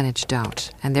small percentage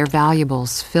don't, and their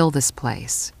valuables fill this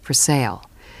place for sale.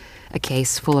 A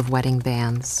case full of wedding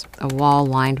bands, a wall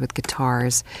lined with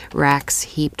guitars, racks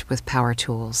heaped with power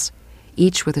tools,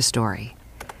 each with a story.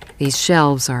 These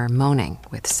shelves are moaning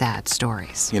with sad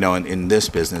stories. In this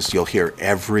business, you'll hear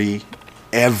every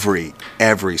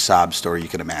sob story you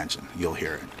can imagine. You'll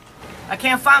hear it. I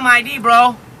can't find my ID,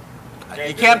 bro.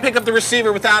 You can't pick up the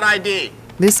receiver without ID.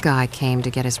 This guy came to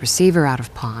get his receiver out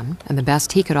of pawn, and the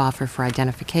best he could offer for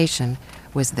identification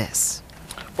was this.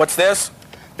 What's this?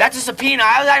 That's a subpoena.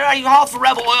 I hauled for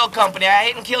Rebel Oil Company. I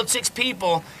hit and killed 6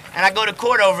 people, and I go to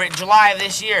court over it in July of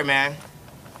this year, man.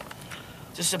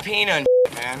 It's a subpoena and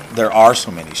man. There are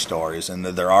so many stories, and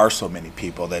there are so many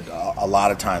people that a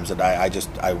lot of times that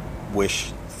I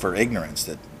wish for ignorance,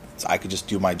 that I could just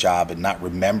do my job and not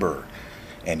remember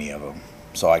any of them,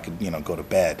 so I could, go to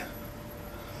bed.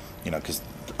 Because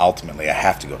ultimately I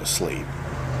have to go to sleep.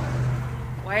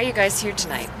 Why are you guys here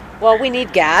tonight? Well, we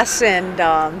need gas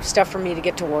and stuff for me to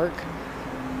get to work.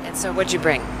 And so what'd you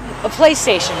bring? A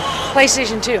PlayStation.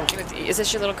 PlayStation 2. Is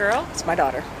this your little girl? It's my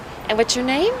daughter. And what's your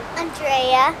name?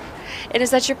 Andrea. And is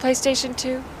that your PlayStation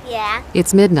 2? Yeah.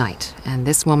 It's midnight, and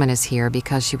this woman is here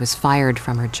because she was fired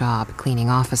from her job cleaning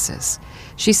offices.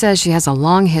 She says she has a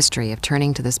long history of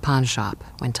turning to this pawn shop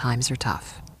when times are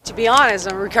tough. To be honest,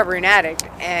 I'm a recovering addict,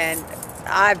 and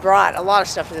I brought a lot of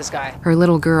stuff to this guy. Her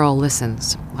little girl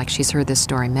listens, like she's heard this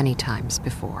story many times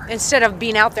before. Instead of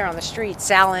being out there on the street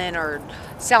selling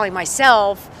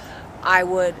myself, I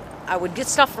would get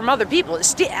stuff from other people,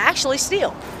 actually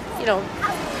steal, to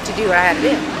do what I had to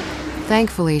do.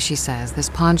 Thankfully, she says, this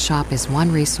pawn shop is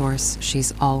one resource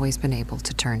she's always been able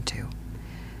to turn to.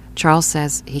 Charles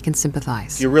says he can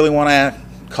sympathize. You really want to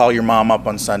call your mom up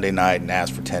on Sunday night and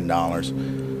ask for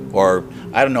 $10? Or,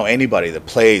 I don't know anybody that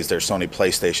plays their Sony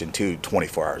PlayStation 2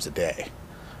 24 hours a day.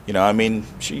 You can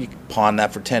pawn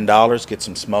that for $10, get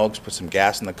some smokes, put some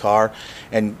gas in the car,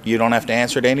 and you don't have to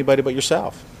answer to anybody but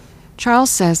yourself. Charles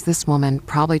says this woman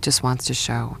probably just wants to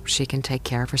show she can take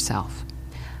care of herself,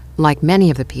 like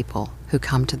many of the people who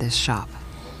come to this shop.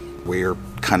 We're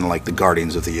kind of like the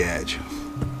guardians of the edge.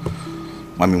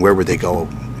 Where would they go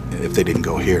if they didn't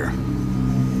go here?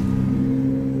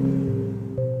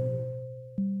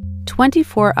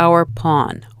 24-Hour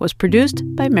Pawn was produced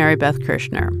by Mary Beth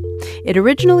Kirshner. It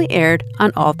originally aired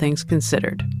on All Things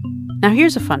Considered. Now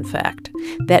here's a fun fact.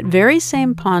 That very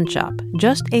same pawn shop,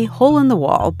 just a hole in the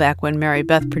wall back when Mary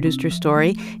Beth produced her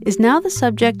story, is now the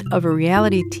subject of a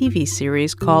reality TV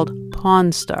series called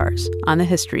Pawn Stars on the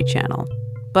History Channel.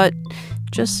 But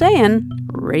just saying,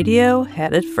 radio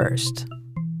had it first.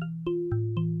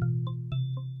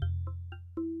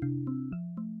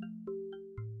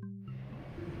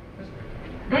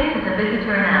 This is a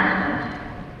visitor announcement.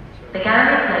 The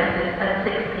gallery closes at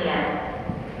 6 p.m.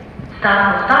 Staff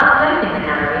will start closing the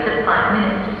galleries at 5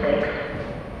 minutes to 6.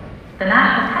 The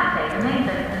National Cafe remains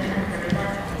open until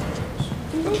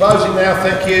 11. Closing now,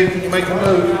 thank you. Can you make a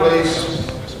move, please?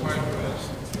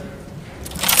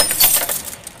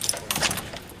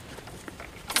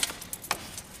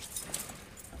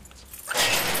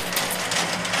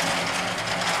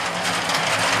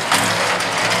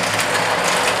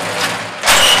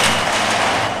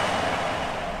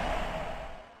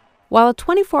 While a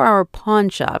 24-hour pawn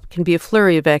shop can be a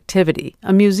flurry of activity,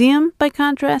 a museum, by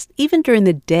contrast, even during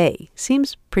the day,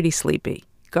 seems pretty sleepy.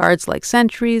 Guards like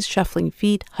sentries, shuffling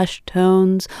feet, hushed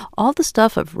tones, all the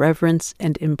stuff of reverence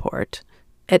and import.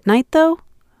 At night, though,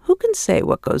 who can say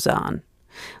what goes on?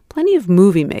 Plenty of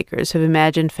movie makers have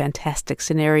imagined fantastic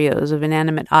scenarios of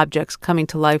inanimate objects coming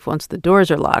to life once the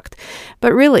doors are locked.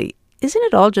 But really, isn't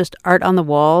it all just art on the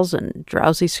walls and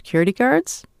drowsy security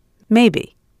guards?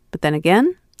 Maybe. But then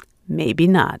again, maybe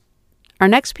not. Our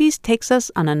next piece takes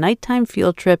us on a nighttime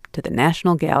field trip to the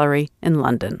National Gallery in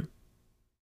London.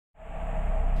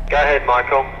 Go ahead,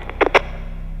 Michael.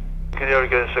 Can you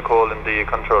give us a call in the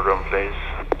control room, please?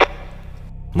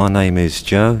 My name is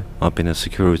Joe. I've been a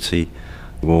security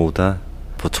warder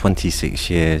for 26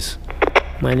 years.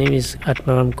 My name is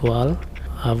Atmaram Kual.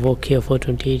 I've worked here for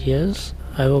 28 years.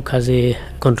 I work as a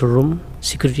control room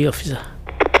security officer.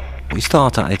 We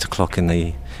start at 8 o'clock in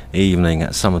the evening.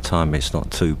 At summertime it's not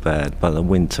too bad, but in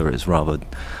winter it's rather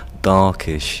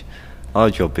darkish. Our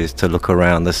job is to look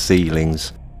around the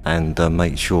ceilings and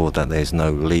make sure that there's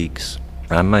no leaks.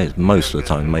 And most of the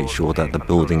time make sure that the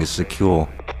building is secure.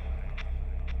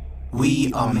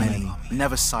 We are many,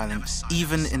 never silent.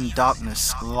 Even in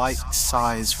darkness, light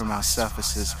sighs from our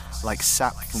surfaces like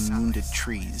sap from wounded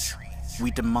trees.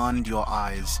 We demand your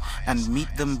eyes and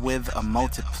meet them with a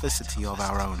multiplicity of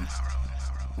our own.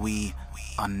 We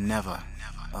are never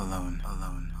alone.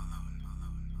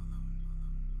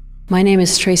 My name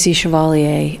is Tracy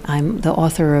Chevalier. I'm the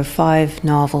author of 5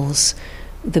 novels,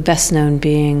 the best known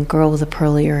being Girl with a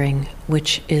Pearl Earring,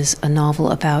 which is a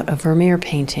novel about a Vermeer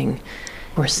painting.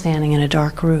 We're standing in a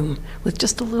dark room with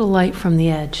just a little light from the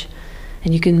edge,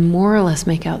 and you can more or less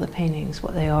make out the paintings,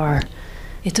 what they are.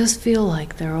 It does feel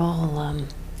like they're all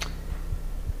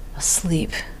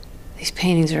asleep. These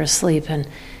paintings are asleep, and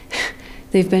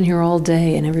they've been here all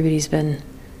day, and everybody's been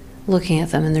looking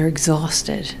at them, and they're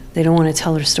exhausted. They don't want to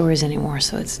tell their stories anymore,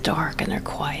 so it's dark, and they're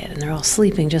quiet, and they're all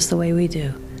sleeping just the way we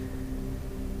do.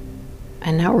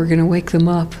 And now we're going to wake them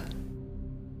up.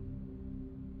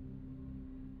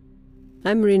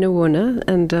 I'm Marina Warner,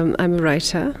 and I'm a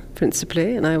writer,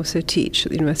 principally, and I also teach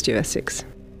at the University of Essex.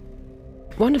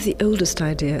 One of the oldest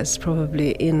ideas,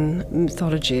 probably, in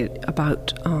mythology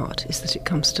about art is that it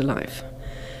comes to life.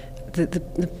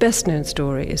 The best-known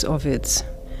story is Ovid's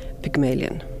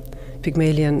Pygmalion.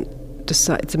 Pygmalion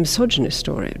decides, it's a misogynist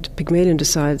story. Pygmalion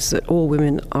decides that all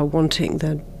women are wanting,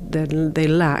 they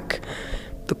lack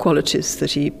the qualities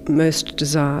that he most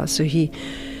desires, so he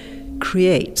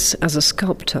creates, as a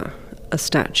sculptor, a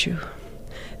statue.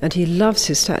 And he loves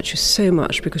his statue so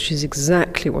much because she's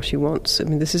exactly what he wants. I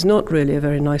mean, this is not really a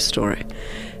very nice story.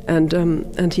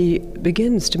 And he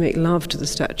begins to make love to the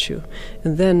statue.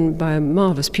 And then, by a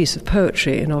marvellous piece of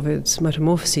poetry in Ovid's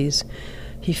Metamorphoses,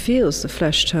 he feels the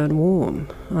flesh turn warm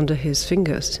under his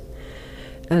fingers.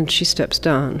 And she steps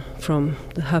down from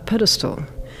her pedestal.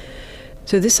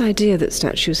 So this idea that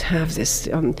statues have this,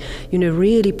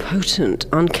 really potent,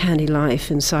 uncanny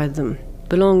life inside them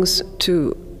belongs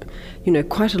to,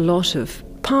 quite a lot of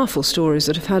powerful stories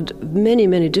that have had many,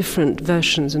 many different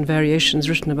versions and variations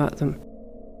written about them.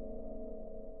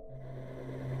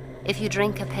 If you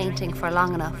drink a painting for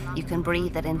long enough, you can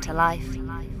breathe it into life.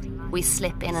 We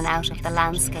slip in and out of the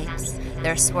landscapes,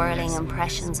 their swirling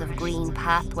impressions of green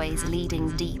pathways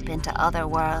leading deep into other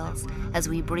worlds as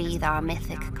we breathe our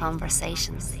mythic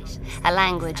conversations. A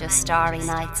language of starry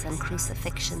nights and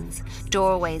crucifixions,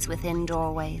 doorways within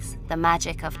doorways, the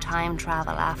magic of time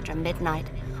travel after midnight,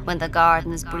 when the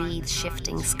gardens breathe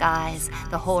shifting skies,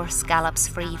 the horse gallops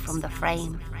free from the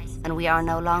frame, and we are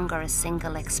no longer a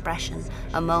single expression,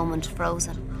 a moment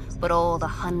frozen, but all the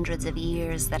hundreds of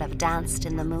years that have danced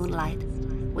in the moonlight.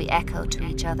 We echo to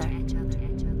each other.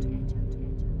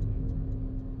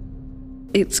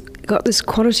 It's got this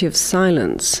quality of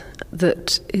silence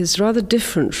that is rather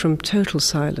different from total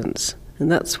silence,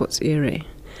 and that's what's eerie.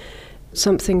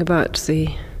 Something about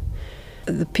the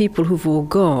people who've all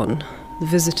gone, the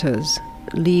visitors,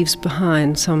 leaves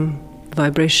behind some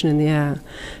vibration in the air,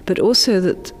 but also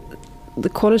that the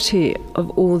quality of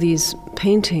all these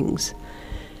paintings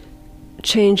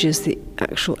changes the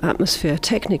actual atmosphere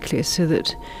technically, so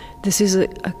that this is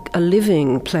a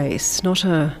living place,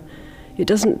 it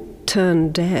doesn't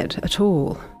turn dead at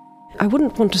all. I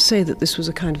wouldn't want to say that this was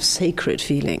a kind of sacred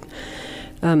feeling,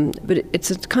 but it's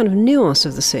a kind of nuance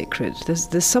of the sacred.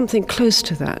 There's something close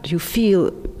to that. You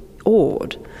feel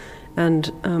awed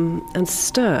and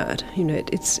stirred.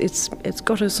 It's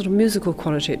got a sort of musical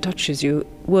quality. It touches you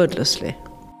wordlessly.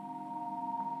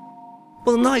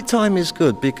 Well, nighttime is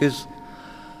good because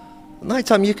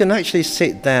nighttime you can actually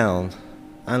sit down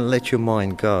and let your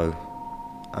mind go.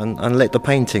 and let the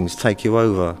paintings take you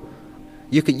over.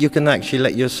 You can actually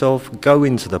let yourself go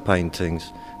into the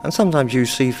paintings, and sometimes you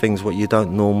see things what you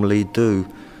don't normally do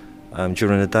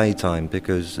during the daytime,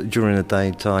 because during the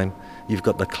daytime you've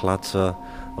got the clutter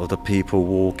of the people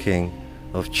walking,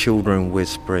 of children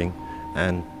whispering,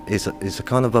 and it's a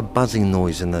kind of a buzzing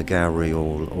noise in the gallery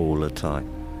all the time.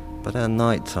 But at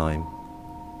night time,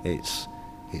 it's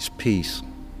peace,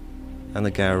 and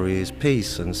the gallery is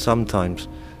peace. And sometimes,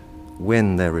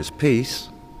 when there is peace,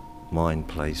 mind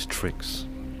plays tricks.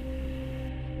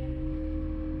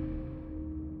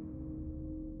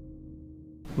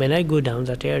 When I go down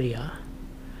that area,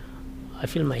 I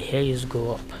feel my hairs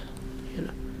go up. You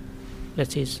know,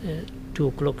 let's say it's 2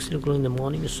 o'clock, 3 o'clock in the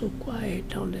morning. It's so quiet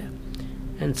down there,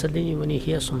 and suddenly when you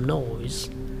hear some noise,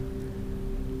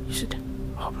 you said,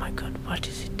 "Oh my God, what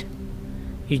is it?"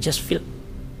 You just feel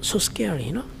so scary,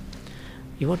 you know.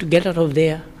 You want to get out of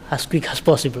there as quick as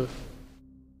possible.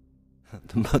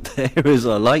 But the areas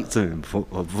I like to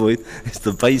avoid is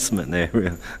the basement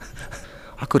area.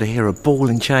 I could hear a ball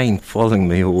and chain following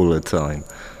me all the time.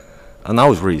 And I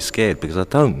was really scared because I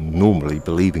don't normally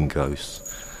believe in ghosts.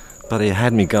 But it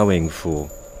had me going for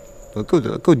a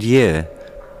good year,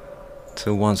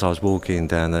 till once I was walking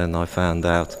down there and I found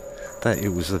out that it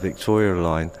was the Victoria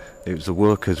line. It was the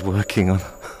workers working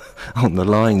on the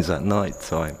lines at night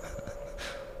time.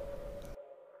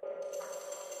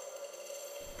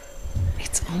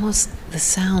 It's almost, the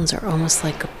sounds are almost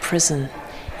like a prison.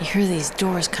 You hear these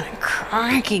doors kind of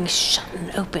cranking shut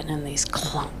and open, and these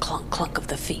clunk, clunk, clunk of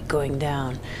the feet going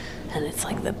down. And it's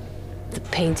like the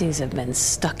paintings have been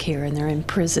stuck here and they're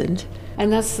imprisoned.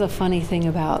 And that's the funny thing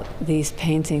about these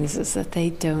paintings, is that they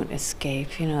don't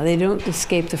escape. You know, they don't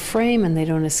escape the frame, and they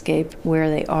don't escape where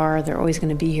they are. They're always going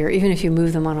to be here. Even if you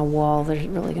move them on a wall, they're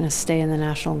really going to stay in the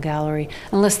National Gallery,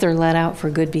 unless they're let out for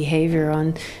good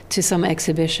behavior to some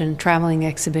exhibition, traveling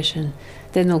exhibition.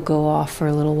 Then they'll go off for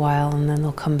a little while, and then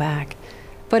they'll come back.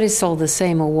 But it's all the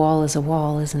same. A wall is a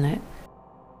wall, isn't it?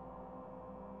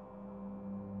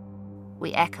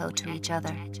 We echo to each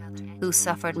other. Who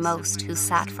suffered most, who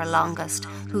sat for longest,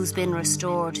 who's been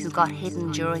restored, who got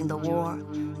hidden during the war,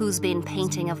 who's been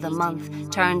painting of the month,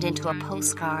 turned into a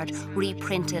postcard,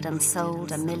 reprinted and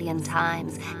sold 1,000,000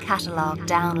 times, catalogued,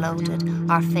 downloaded,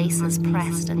 our faces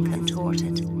pressed and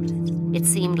contorted. It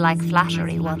seemed like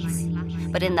flattery once,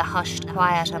 but in the hushed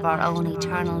quiet of our own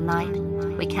eternal night,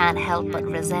 we can't help but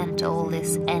resent all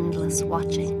this endless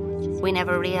watching. We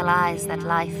never realize that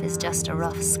life is just a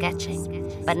rough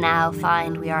sketching, but now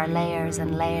find we are layers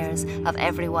and layers of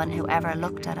everyone who ever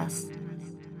looked at us.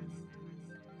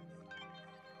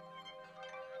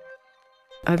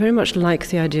 I very much like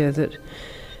the idea that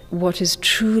what is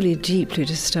truly deeply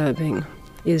disturbing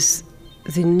is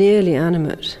the nearly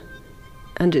animate,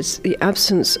 and it's the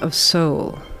absence of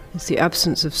soul, it's the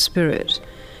absence of spirit,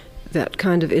 that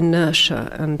kind of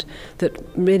inertia, and that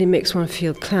really makes one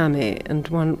feel clammy, and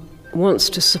one wants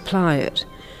to supply it.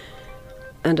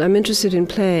 And I'm interested in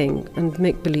playing and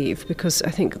make-believe, because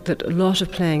I think that a lot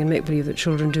of playing and make-believe that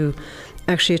children do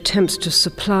actually attempts to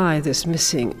supply this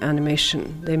missing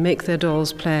animation. They make their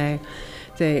dolls play,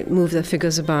 they move their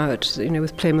figures about,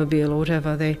 with Playmobil or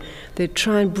whatever. They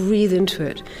try and breathe into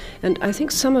it. And I think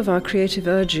some of our creative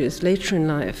urges later in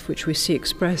life, which we see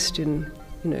expressed in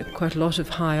quite a lot of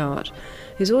high art,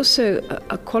 is also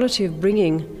a quality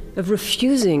of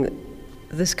refusing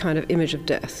this kind of image of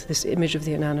death, this image of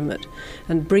the inanimate,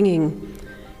 and bringing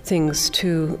things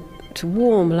to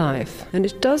warm life. And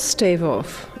it does stave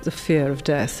off the fear of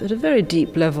death at a very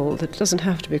deep level that doesn't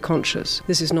have to be conscious.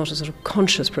 This is not a sort of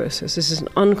conscious process. This is an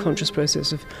unconscious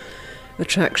process of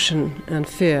attraction and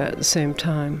fear at the same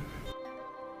time.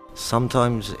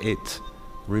 Sometimes it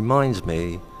reminds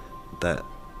me that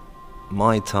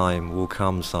my time will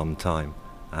come sometime,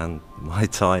 and my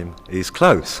time is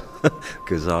close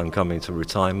because I'm coming to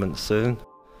retirement soon.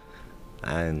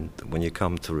 And when you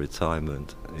come to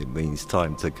retirement, it means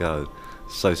time to go.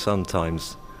 So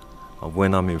sometimes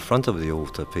when I'm in front of the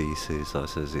altarpieces, I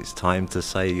says, it's time to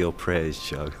say your prayers,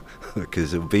 Joe,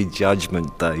 because it'll be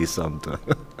Judgment Day sometime.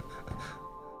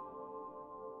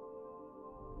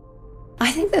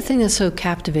 I think the thing that's so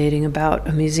captivating about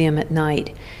a museum at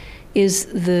night is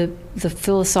the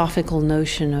philosophical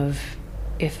notion of,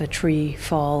 if a tree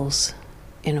falls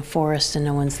in a forest and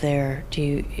no one's there,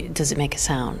 does it make a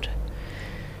sound?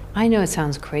 I know it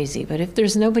sounds crazy, but if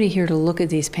there's nobody here to look at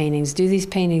these paintings, do these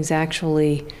paintings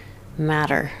actually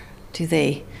matter? Do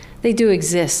they do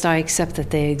exist? I accept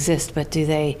that they exist, but do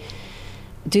they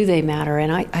matter?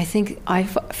 And I think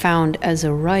I've found as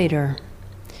a writer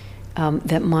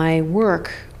that my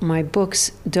work, my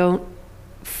books, don't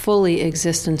fully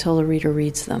exist until the reader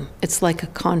reads them. It's like a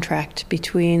contract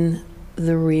between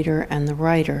the reader and the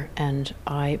writer, and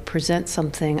I present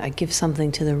something, I give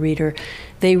something to the reader,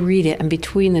 they read it, and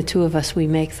between the two of us we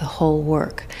make the whole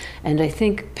work. And I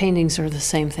think paintings are the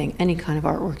same thing. Any kind of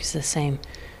artwork is the same.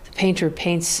 The painter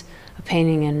paints a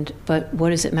painting, but what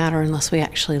does it matter unless we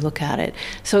actually look at it?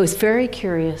 So it's very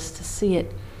curious to see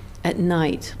it at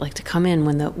night, like to come in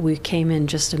when we came in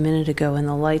just a minute ago and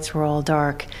the lights were all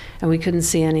dark and we couldn't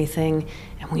see anything,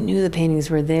 and we knew the paintings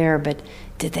were there, but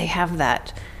did they have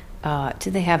that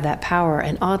power?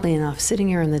 And oddly enough, sitting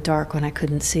here in the dark when I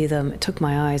couldn't see them, it took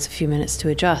my eyes a few minutes to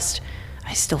adjust.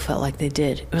 I still felt like they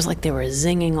did. It was like they were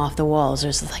zinging off the walls.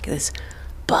 There's like this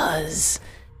buzz.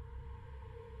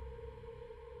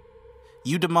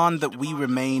 You demand that we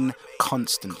remain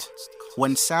constant.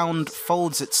 When sound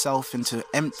folds itself into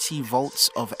empty vaults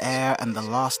of air and the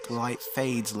last light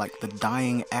fades like the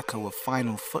dying echo of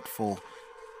final footfall,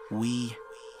 we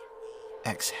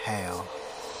exhale.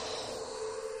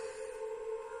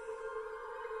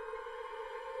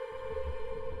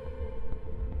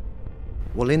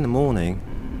 Well, in the morning,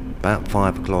 about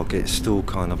 5 o'clock, it's still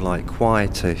kind of like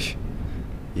quietish.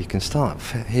 You can start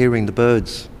hearing the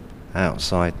birds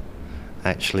outside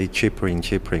actually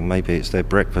chippering. Maybe it's their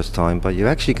breakfast time, but you're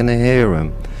actually going to hear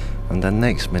them. And the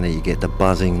next minute you get the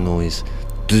buzzing noise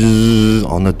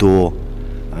on the door.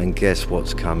 And guess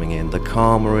what's coming in? The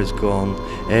karma is gone,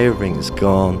 everything's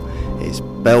gone. It's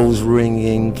bells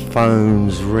ringing,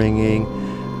 phones ringing,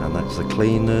 and that's the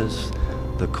cleaners,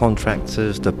 the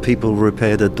contractors, the people who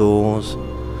repair the doors.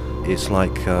 It's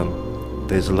like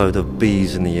there's a load of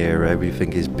bees in the air,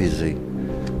 everything is busy.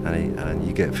 And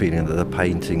you get a feeling that the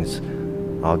paintings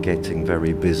are getting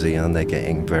very busy and they're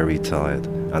getting very tired.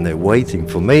 And they're waiting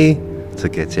for me to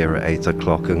get here at 8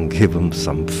 o'clock and give them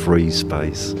some free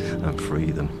space and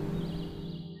freedom.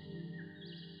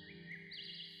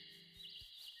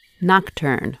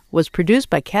 Nocturne was produced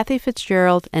by Kathy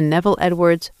Fitzgerald and Neville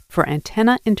Edwards for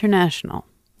Antenna International.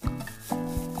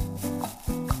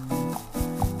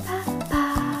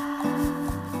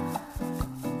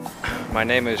 My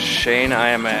name is Shane. I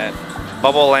am at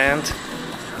Bubble Land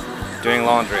doing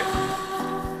laundry.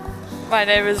 My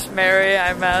name is Mary.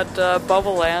 I'm at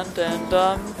Bubble Land and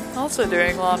also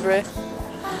doing laundry.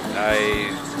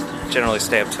 I generally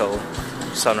stay up till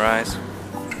sunrise.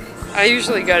 I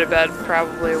usually go to bed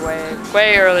probably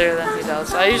way earlier than he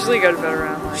does. I usually go to bed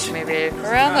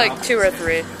around like 2 or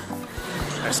 3.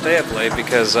 I stay up late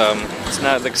because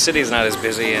the city's not as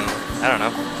busy, and I don't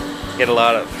know, get a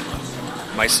lot of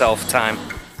myself time.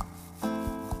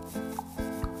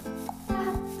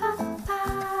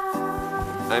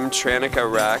 I'm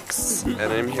Tranica Rex, and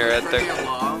I'm here at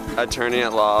the Attorney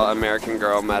at Law, American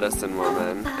Girl, Medicine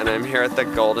Woman, and I'm here at the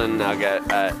Golden Nugget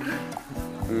at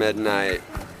midnight.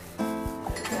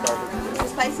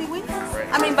 Spicy wings?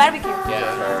 Barbecue.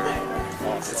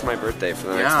 Yeah. It's my birthday for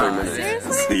the next 3 minutes.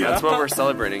 Seriously? Yeah. That's what we're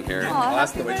celebrating here. I'll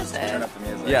ask the waitress to turn up the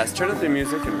music. Yes, turn up the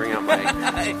music and bring out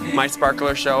my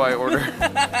sparkler show I order.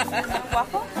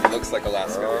 It looks like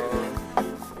Alaska.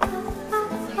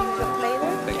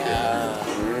 Thank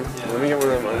you. Let me get one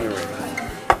of them onion rings.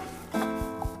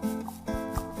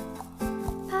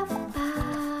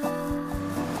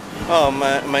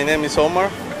 My name is Omar.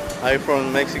 I'm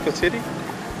from Mexico City.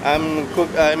 I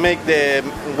make the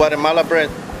Guatemala bread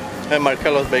at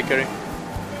Markello's Bakery.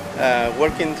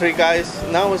 Working 3 guys.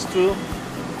 Now it's 2.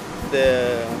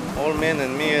 The old man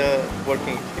and me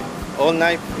working all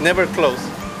night. Never close.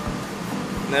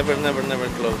 Never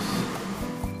close.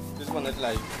 This one is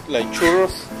like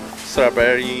churros,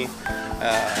 strawberry,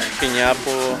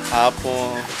 pineapple,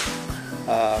 apple,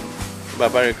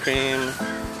 Bavaria cream,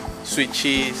 sweet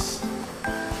cheese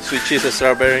and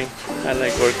strawberry. I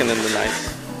like working in the night.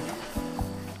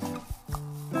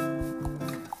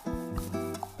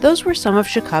 Those were some of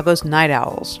Chicago's night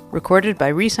owls, recorded by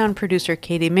Resound producer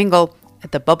Katie Mingle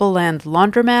at the Bubble Land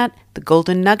Laundromat, the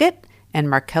Golden Nugget, and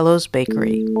Markello's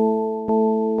Bakery.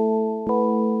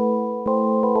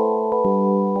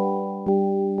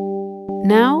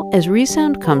 Now, as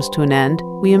Resound comes to an end,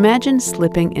 we imagine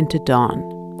slipping into dawn.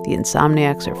 The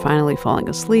insomniacs are finally falling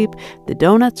asleep, the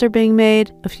donuts are being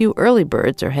made, a few early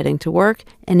birds are heading to work,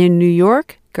 and in New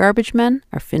York, garbage men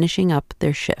are finishing up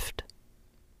their shift.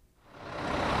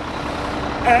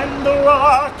 And the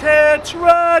rocket's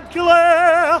red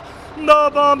glare,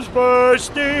 the bombs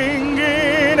bursting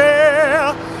in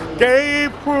air,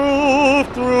 gave proof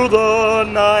through the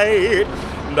night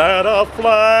that a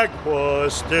flag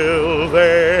was still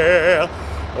there.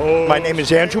 Oh, my name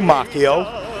is Andrew Macchio.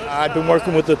 I've been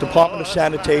working with the Department of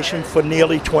Sanitation for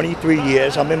nearly 23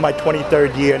 years. I'm in my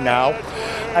 23rd year now.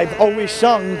 I've always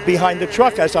sung behind the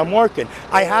truck as I'm working.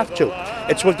 I have to.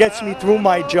 It's what gets me through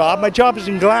my job. My job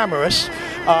isn't glamorous.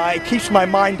 It keeps my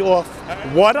mind off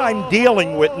what I'm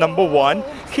dealing with, number one.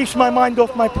 Keeps my mind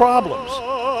off my problems.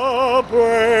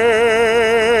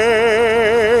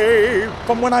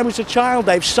 From when I was a child,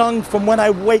 I've sung from when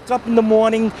I wake up in the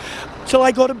morning till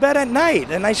I go to bed at night,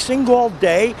 and I sing all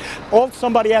day. All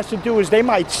somebody has to do is they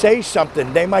might say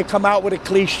something. They might come out with a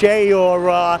cliche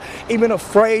or even a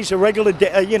phrase, a regular,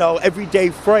 everyday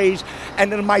phrase,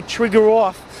 and then it might trigger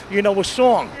off, a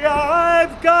song.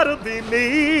 I've got to be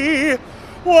me.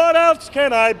 What else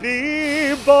can I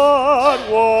be but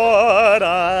what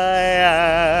I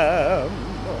am?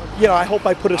 I hope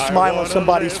I put a smile on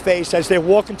somebody's face as they're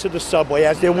walking to the subway,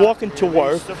 as they're walking to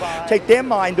work, take their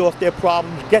mind off their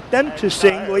problems, get them to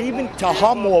sing or even to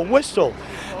hum or whistle.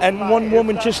 And one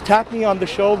woman just tapped me on the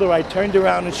shoulder. I turned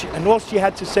around and all she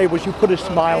had to say was, "You put a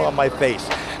smile on my face."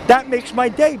 That makes my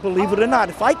day, believe it or not.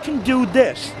 If I can do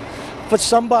this for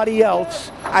somebody else,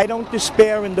 I don't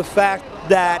despair in the fact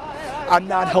that I'm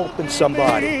not helping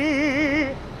somebody.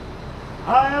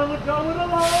 I'll go it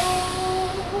alone.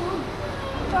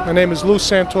 My name is Lou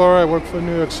Santora. I work for the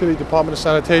New York City Department of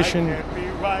Sanitation.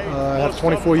 I have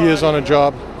 24 years on a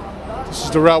job. This is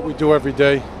the route we do every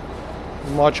day.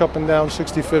 We march up and down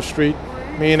 65th Street,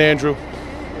 me and Andrew,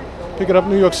 picking up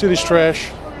New York City's trash.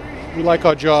 We like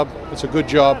our job. It's a good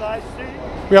job.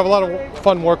 We have a lot of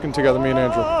fun working together, me and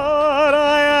Andrew. I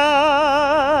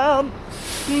am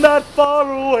that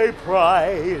faraway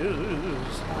prize.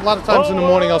 A lot of times in the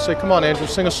morning I'll say, "Come on, Andrew,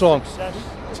 sing a song."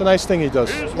 It's a nice thing he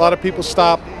does. A lot of people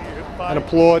stop and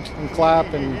applaud and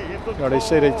clap, and they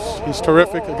say that he's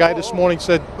terrific. A guy this morning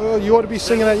said, "Oh, you ought to be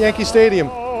singing at Yankee Stadium."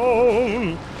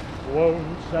 Won't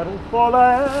settle for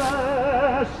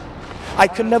less. I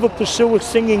could never pursue a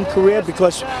singing career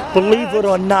because, believe it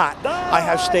or not, I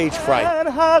have stage fright. And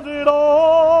have it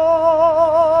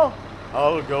all.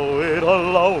 I'll go it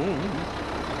alone.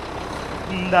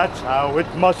 That's how it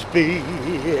must be.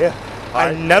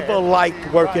 I never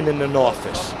liked working in an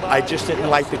office. I just didn't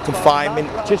like the confinement.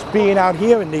 Just being out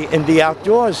here in the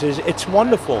outdoors it's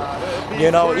wonderful.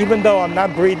 Even though I'm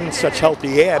not breathing such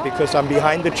healthy air because I'm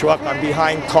behind the truck, I'm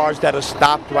behind cars that are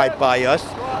stopped right by us.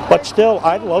 But still,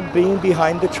 I love being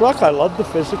behind the truck. I love the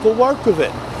physical work of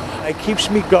it. It keeps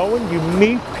me going. You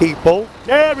meet people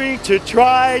daring to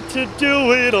try to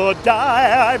do it or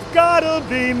die. I've gotta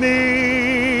be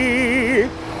me.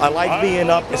 I like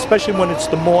being up, especially when it's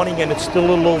the morning and it's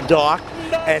still a little dark,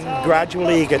 and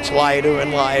gradually it gets lighter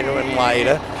and lighter and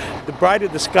lighter. The brighter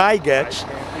the sky gets,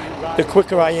 the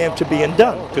quicker I am to being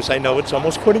done, because I know it's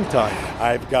almost quitting time.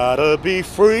 I've gotta be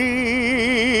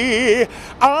free.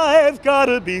 I've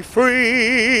gotta be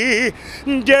free.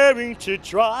 Daring to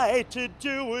try to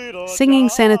do it or Singing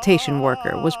Sanitation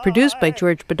Worker was produced by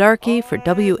George Bedarky for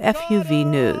WFUV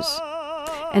News.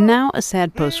 And now a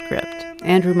sad postscript.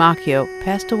 Andrew Macchio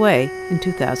passed away in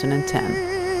 2010.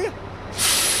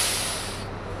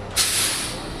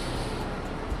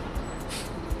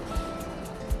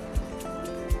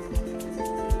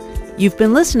 You've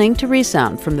been listening to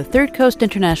Resound from the Third Coast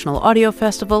International Audio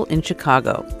Festival in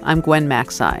Chicago. I'm Gwen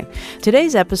Macsai.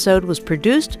 Today's episode was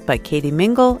produced by Katie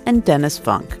Mingle and Dennis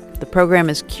Funk. The program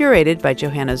is curated by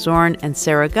Johanna Zorn and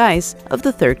Sarah Geis of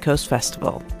the Third Coast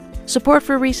Festival. Support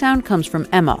for Resound comes from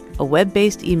Emma, a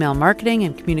web-based email marketing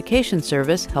and communication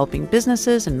service helping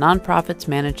businesses and nonprofits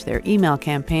manage their email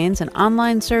campaigns and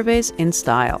online surveys in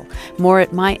style. More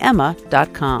at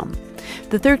myemma.com.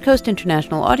 The Third Coast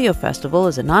International Audio Festival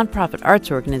is a nonprofit arts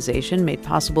organization made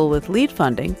possible with lead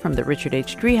funding from the Richard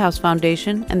H. Driehaus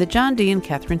Foundation and the John D. and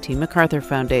Catherine T. MacArthur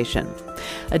Foundation.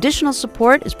 Additional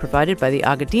support is provided by the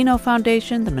Agudino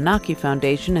Foundation, the Menaki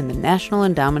Foundation, and the National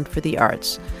Endowment for the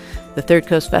Arts. The Third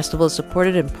Coast Festival is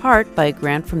supported in part by a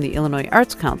grant from the Illinois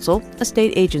Arts Council, a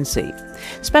state agency.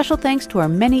 Special thanks to our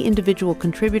many individual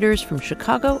contributors from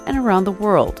Chicago and around the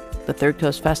world. The Third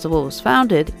Coast Festival was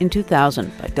founded in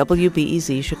 2000 by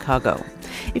WBEZ Chicago.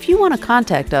 If you want to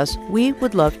contact us, we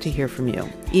would love to hear from you.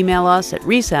 Email us at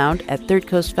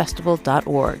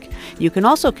resound@thirdcoastfestival.org. You can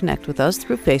also connect with us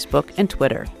through Facebook and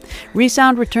Twitter.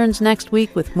 Resound returns next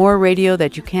week with more radio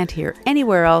that you can't hear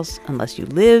anywhere else unless you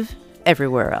live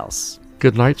everywhere else.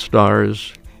 Good night,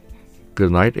 stars. Good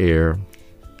night, air.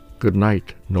 Good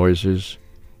night, noises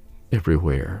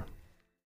everywhere.